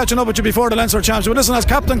know we'll be catching up with you before the Leinster Championship. But listen, as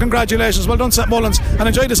captain, congratulations, well done St Mullins, and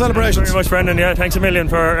enjoy the celebrations. Thank you very much, Brendan, yeah, thanks a million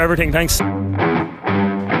for everything, thanks.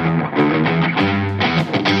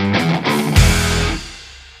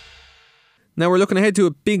 Now we're looking ahead to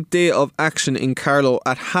a big day of action in Carlow.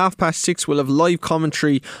 At 6:30 we'll have live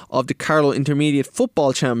commentary of the Carlow Intermediate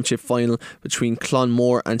Football Championship final between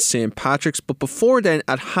Clonmore and St Patrick's. But before then,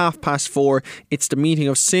 at 4:30, it's the meeting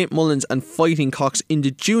of St Mullins and Fighting Cocks in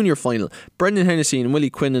the junior final. Brendan Hennessy and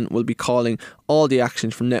Willie Quinlan will be calling all the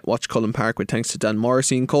action from Netwatch Cullen Park with thanks to Dan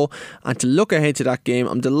Morrissey and co. And to look ahead to that game,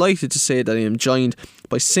 I'm delighted to say that I am joined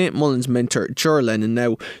by St Mullins mentor Ger Lennon.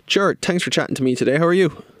 Now Ger, thanks for chatting to me today. How are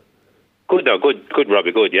you? Good,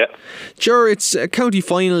 Robbie, good, yeah. Sure, it's a county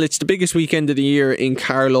final, it's the biggest weekend of the year in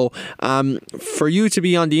Carlow. For you to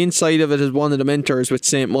be on the inside of it as one of the mentors with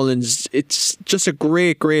St Mullins, it's just a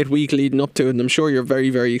great week leading up to it, and I'm sure you're very,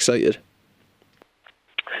 very excited.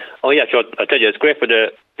 Oh yeah, sure. I'll tell you, it's great for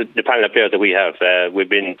the panel of players that we have. We've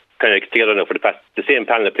been kind of together now the same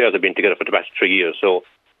panel of players have been together for the past 3 years, so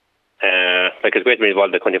it's great to be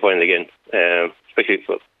involved in the county final again, especially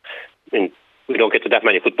we don't get to that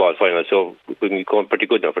many football finals, so we've been going pretty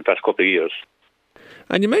good now for the past couple of years.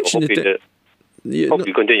 And you mentioned hope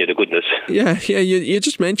you continue the goodness. Yeah, you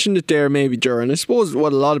just mentioned it there maybe, Ger, and I suppose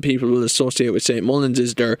what a lot of people will associate with St Mullins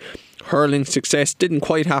is their hurling success. Didn't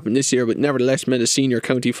quite happen this year, but nevertheless made a senior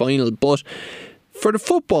county final. But for the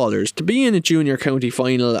footballers to be in a junior county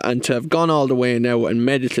final and to have gone all the way now and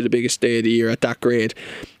made it to the biggest day of the year at that grade,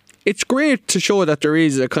 it's great to show that there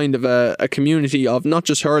is a kind of a community of not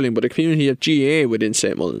just hurling but a community of GAA within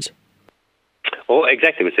St Mullins. Oh,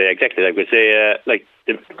 exactly. As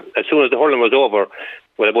soon as the hurling was over,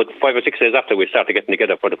 well, about 5 or 6 days after, we started getting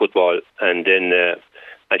together for the football, and then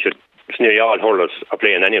it's nearly all hurlers are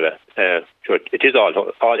playing anyway. Sure, it is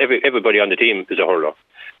everybody on the team is a hurler.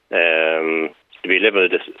 To be 11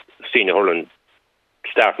 of the senior hurling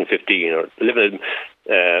starting 15 or 11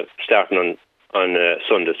 starting on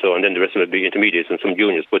Sunday, so, and then the rest of it will be intermediates and some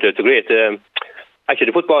juniors. But it's a great, actually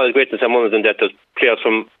the football is great in St Mullins in that there's players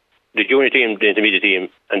from the junior team, the intermediate team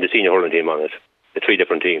and the senior hurling team on it, the 3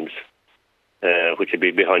 different teams, which would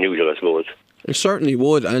be a bit unusual, I suppose. It certainly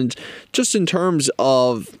would. And just in terms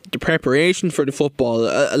of the preparation for the football,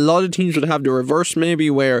 a lot of teams would have the reverse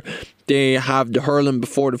maybe, where they have the hurling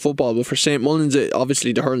before the football. But for St Mullins,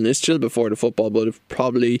 obviously the hurling is still before the football, but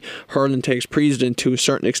probably hurling takes precedent to a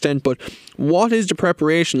certain extent. But what is the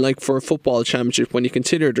preparation like for a football championship when you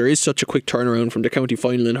consider there is such a quick turnaround from the county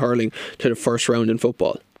final in hurling to the first round in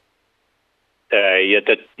football?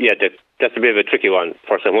 That's a bit of a tricky one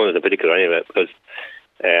for St Mullins in particular anyway, because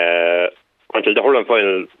until the hurling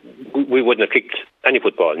final we wouldn't have kicked any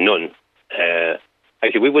football, none.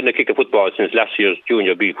 Actually, we wouldn't have kicked a football since last year's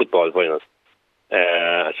Junior B football final.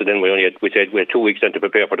 So then we had 2 weeks then to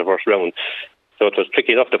prepare for the first round. So it was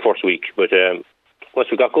tricky enough the first week, but once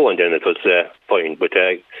we got going then it was fine. But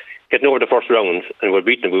getting over the first round, and we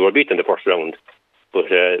were beaten the first round.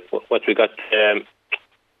 But once we got,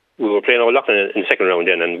 we were playing O Loughlin in the second round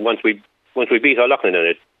then, and once we beat O Loughlin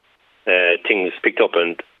then things picked up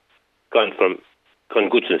and gone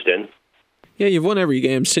good since then. Yeah, you've won every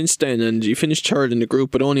game since then, and you finished third in the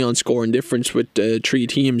group, but only on scoring difference with 3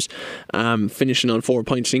 teams finishing on 4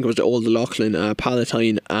 points. I think it was the O Loughlin,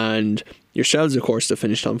 Palatine, and yourselves, of course, that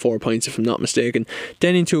finished on 4 points, if I'm not mistaken.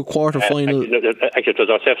 Then into a quarter final. Actually, it was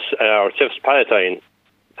ourselves, Palatine,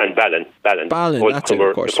 and Ballin, that's it,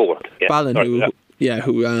 of course. Yeah. Ballin,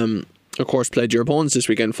 who of course played your opponents this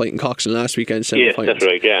weekend, fighting Cox in last weekend's semi-finals. Yes, that's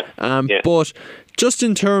right, yeah. But just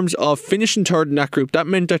in terms of finishing third in that group, that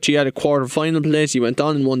meant that you had a quarter final place. You went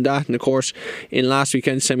on and won that, and of course in last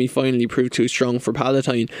weekend's semi-final you proved too strong for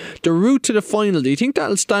Palatine. The route to the final, do you think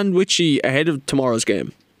that'll stand with you ahead of tomorrow's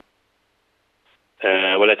game?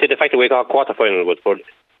 Well, I'd say the fact that we got a quarter final was for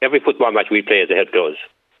every football match we play is a help to us.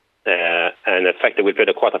 And the fact that we played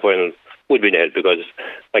a quarter final would be an help, because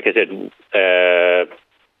like I said,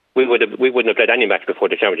 we wouldn't have played any match before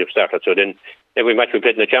the championship started. So then every match we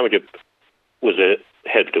played in the championship was a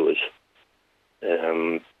help to us.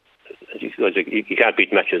 You can't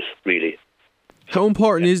beat matches, really. How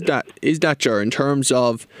important is that, Ger, in terms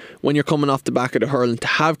of when you're coming off the back of the hurling, to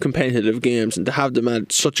have competitive games and to have them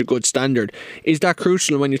at such a good standard? Is that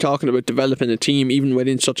crucial when you're talking about developing a team even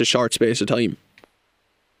within such a short space of time?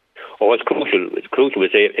 Oh, it's crucial. It's crucial.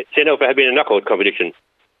 Say now if it had been a knockout competition,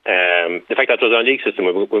 the fact that it was on league system,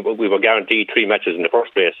 we were guaranteed 3 matches in the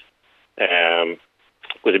first place,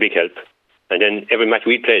 was a big help. And then every match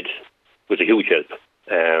we played was a huge help.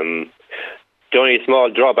 The only small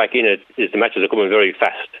drawback in it is the matches are coming very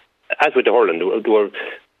fast. As with the hurling,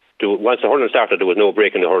 once the hurling started, there was no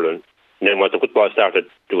break in the hurling. And then once the football started,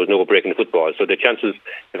 there was no break in the football. So the chances,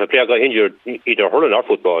 if a player got injured, either hurling or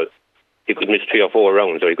football, he could miss 3 or 4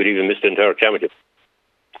 rounds, or he could even miss the entire championship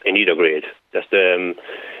in either grade. That's the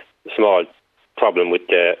small problem with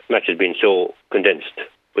the matches being so condensed.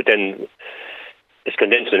 But then it's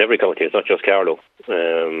condensed in every county. It's not just Carlow.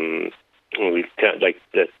 We can't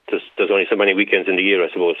there's only so many weekends in the year, I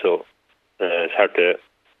suppose. So it's hard to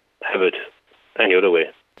have it any other way.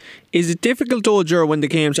 Is it difficult though, Ger, when the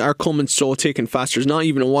games are coming so thick and fast? There's not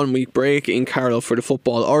even a 1 week break in Carlow for the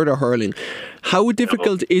football or the hurling. How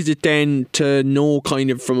difficult is it then to know kind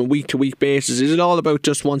of from a week to week basis? Is it all about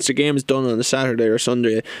just once the game is done on a Saturday or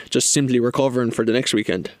Sunday, just simply recovering for the next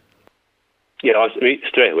weekend? Yeah,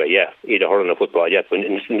 straight away, yeah. Either hurling or football, yeah. But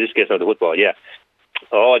in this case, not the football, yeah.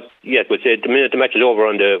 Oh, yeah, but the minute the match is over,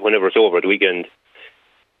 whenever it's over, the weekend,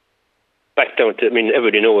 back down to,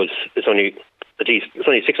 everybody knows it's only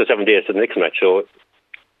 6 or 7 days to the next match, so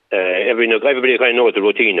everybody kind of knows the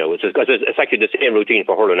routine now. It's actually the same routine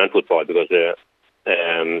for hurling and football, because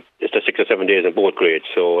it's the 6 or 7 days in both grades.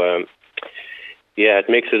 So, it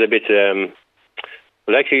makes it a bit...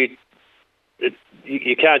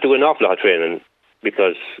 you can't do an awful lot of training,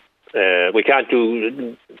 because we can't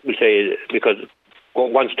do... because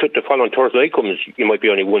once the following Thursday night comes, you might be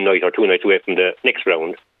only 1 night or 2 nights away from the next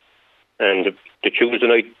round. And the Tuesday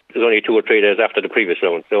night is only 2 or 3 days after the previous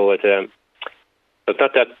round. So it's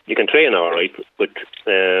not that you can train all right, but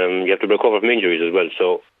you have to recover from injuries as well.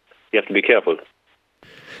 So you have to be careful.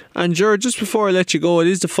 And Ger, just before I let you go, it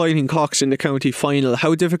is the Fighting Cocks in the county final.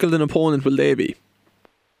 How difficult an opponent will they be?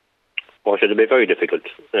 Oh, it'll be very difficult.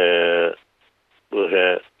 But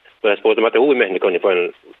I suppose no matter who we met in the county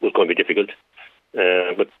final was going to be difficult.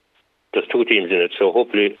 But there's 2 teams in it, so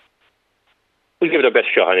hopefully we'll give it our best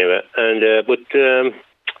shot anyway. And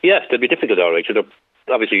yes, they'll be difficult, all right. So they're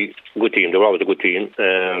obviously a good team. They're always a good team.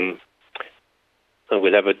 And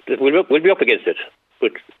we'll have it. We'll be up against it,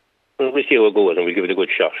 but we'll see how it goes, and we'll give it a good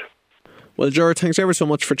shot. Well, Ger, thanks ever so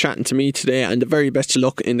much for chatting to me today, and the very best of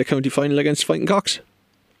luck in the county final against Fighting Cocks.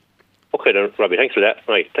 Okay then, Robbie, thanks for that.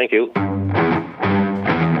 Right, thank you.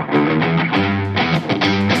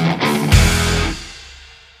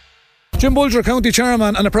 Jim Bulger, County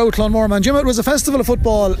Chairman and a proud Clonmore man. Jim, it was a festival of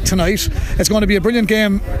football tonight. It's going to be a brilliant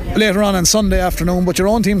game later on Sunday afternoon, but your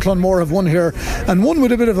own team Clonmore have won here, and won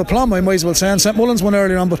with a bit of aplomb, I might as well say. And St Mullins won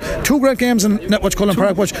earlier on, but 2 great games in Netwatch Cullen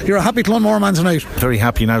Park. But you're a happy Clonmore man tonight. Very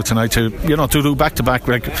happy now tonight to do back to back.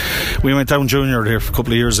 Like, we went down junior here a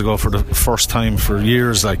couple of years ago for the first time for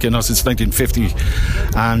years, since 1950,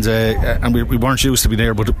 and we weren't used to be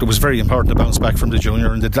there, but it was very important to bounce back from the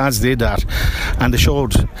junior, and the lads did that, and they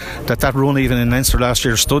showed that run even in Leinster last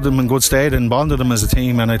year stood them in good stead and bonded them as a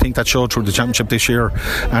team, and I think that showed through the championship this year.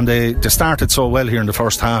 And they started so well here in the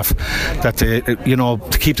first half that to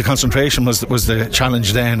keep the concentration was the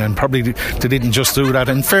challenge then, and probably they didn't just do that.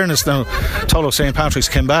 In fairness now, Tullow St Patrick's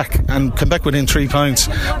came back within 3 points,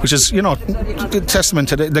 which is a testament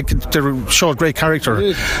to they showed great character,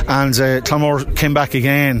 and Clonmore came back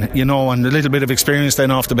again, and a little bit of experience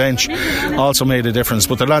then off the bench also made a difference.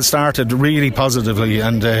 But the lads started really positively,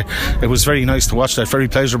 and it was very nice to watch that, very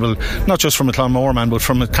pleasurable, not just from a Clonmore man but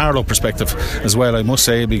from a Carlow perspective as well, I must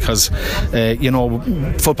say, because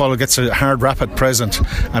football gets a hard rap at present,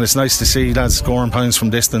 and it's nice to see lads scoring points from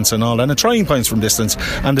distance and all, and trying points from distance,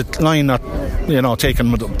 and the line not taking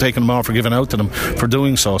them off or giving out to them for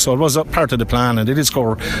doing so. So it was a part of the plan, and they did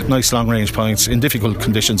score nice long range points in difficult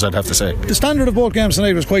conditions, I'd have to say. The standard of both games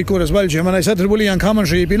tonight was quite good as well, Jim, and I said to Willie on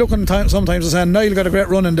commentary, you'd be looking sometimes and saying Niall got a great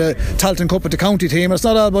run in the Tailteann Cup with the county team. It's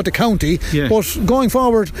not all about the county, but going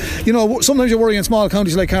forward, sometimes you worry in small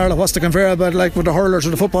counties like Carlow, what's to compare about, like with the hurlers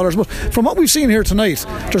or the footballers. But from what we've seen here tonight,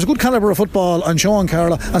 there's a good calibre of football on show in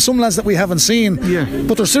Carlow, and some lads that we haven't seen,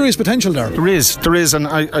 but there's serious potential there. There is, and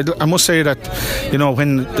I must say that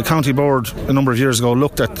when the county board a number of years ago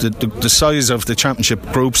looked at the size of the championship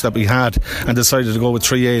groups that we had and decided to go with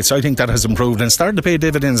 3/8, I think that has improved and started to pay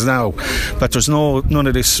dividends now, that there's none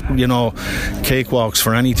of this cakewalks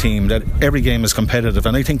for any team, that every game is competitive,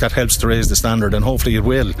 and I think that that helps to raise the standard, and hopefully it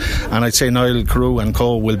will. And I'd say Niall Carew and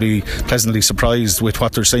co will be pleasantly surprised with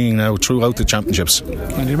what they're seeing now throughout the championships.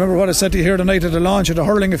 And you remember what I said to you here tonight at the launch of the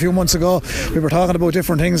hurling a few months ago? We were talking about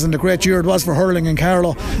different things and the great year it was for hurling in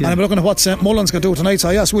Carlow, and I'm looking at what St Mullins can do tonight. So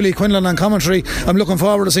I asked Willie Quinlan on commentary, I'm looking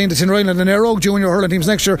forward to seeing the Tinryland and Éire Óg junior hurling teams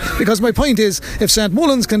next year, because my point is, if St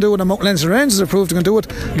Mullins can do it and Mount Leinster Rangers have proved they can do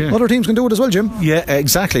it, other teams can do it as well, Jim. Yeah,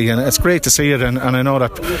 exactly, and it's great to see it, and I know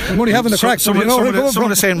that I'm only having the crack. Some of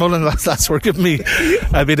the St Mullins lads were giving me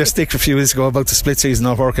a bit of stick a few weeks ago about the split season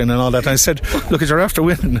not working and all that, and I said, look, you're after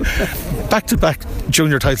winning back-to-back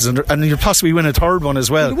junior titles, and you'll possibly win a third one as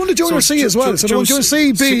well. They won the junior C as well, so they won junior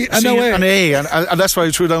C, B and now A, and that's why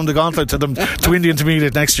I threw down the gauntlet to them to win the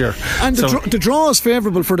intermediate next year. And the draw is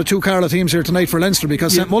favourable for the two Carlow teams here tonight for Leinster,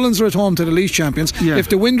 because St Mullins are at home to the Laois champions. If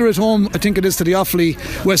the Winder at home, I think it is to the Offaly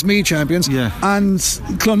Westmeath champions, and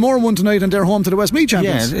Clonmore won tonight and they're home to the Westmeath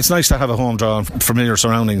champions. Yeah, it's nice to have a home draw, familiar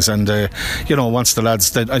surroundings, and once the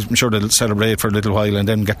lads, I'm sure they'll celebrate for a little while and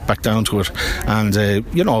then get back down to it, and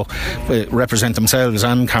represent themselves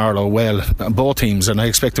and Carlow well, both teams, and I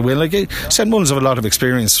expect to win. Like St Mullins have a lot of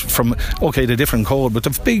experience from the different code, but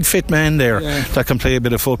they've big fit men there that can play a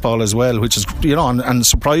bit of football as well, which is and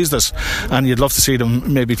surprised us, and you'd love to see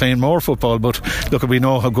them maybe playing more football, but look, we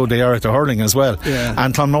know how good they are at the hurling as well.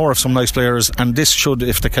 And Clonmore have some nice players, and this should,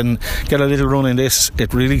 if they can get a little run in this,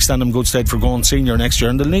 it really stand them good stead for going senior next year,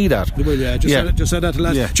 and they'll need that. They will, just said that to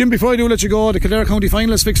last. Jim, before I do let you go, the Kildare County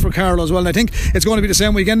final is fixed for Carlow as well, and I think it's going to be the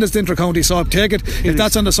same weekend as the Inter-County, so take it. If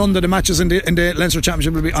that's on the Sunday, the matches in the Leinster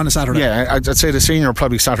Championship will be on a Saturday. Yeah, I'd say the senior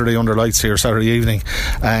probably Saturday under lights here, Saturday evening,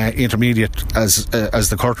 intermediate as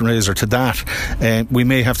the curtain raiser to that. We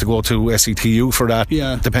may have to go to SETU for that,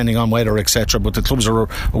 depending on weather, etc. But the clubs are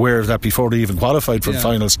aware of that before they even qualified for the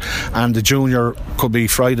finals. And the junior could be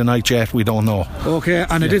Friday night yet, we don't know. Okay,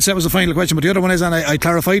 and I did say it was the final question, but the other one is, and I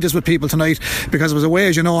clarified this with people tonight because it was away,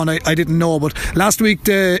 as you know, and I didn't know, but last week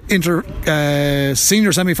the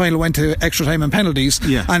senior semi-final went to extra time and penalties,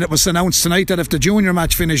 and it was announced tonight that if the junior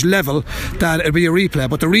match finished level, that it'd be a replay.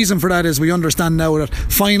 But the reason for that is we understand now that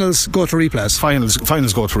finals go to replays. Finals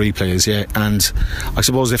go to replays, and I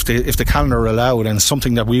suppose if the calendar allowed, and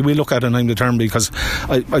something that we look at, and I'm determined, because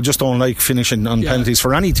I just don't like finishing on penalties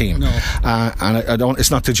for any team, and I don't.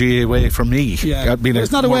 It's not the GA way for me.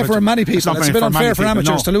 It's not a way for many people. It's a bit unfair for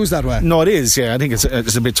amateurs to lose that way. No, it is. I think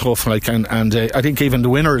it's a bit tough. And I think even the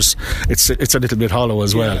winners, it's a little bit hollow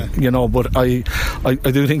as well. But I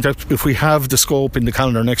do think that if we have the scope in the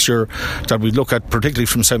calendar next year, that we'd look at, particularly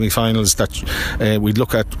from semi-finals, that we'd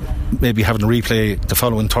look at maybe having a replay the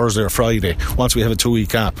following Thursday or Friday once we have a 2-week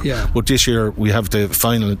gap. But this year we have the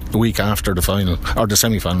final the week after the final, or the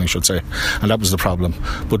semi-final I should say, and that was the problem.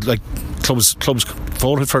 But clubs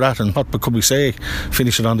voted for that, and what could we say,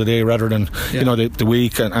 finish it on the day rather than the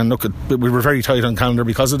week, and look at, we were very tight on calendar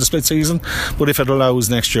because of the split season, but if it allows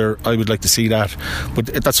next year, I would like to see that, but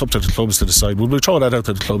that's up to the clubs to decide. We'll throw that out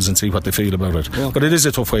to the clubs and see what they feel about it. But it is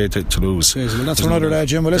a tough way to lose. Well, that's for another day,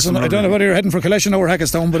 Jim. Well, listen, I don't know whether you're heading for Collection or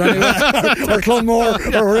Hackettstown, but anyway, or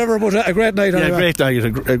Clonmore or wherever, but a great night. A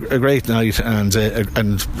great night, and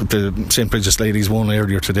the St Bridget's ladies won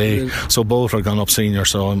earlier today, so both are gone up senior,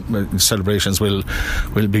 so celebrations will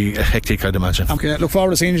be hectic, I'd imagine. Okay, look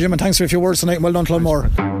forward to seeing you, Jim, and thanks for a few words tonight, and well done,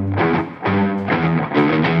 Clonmore.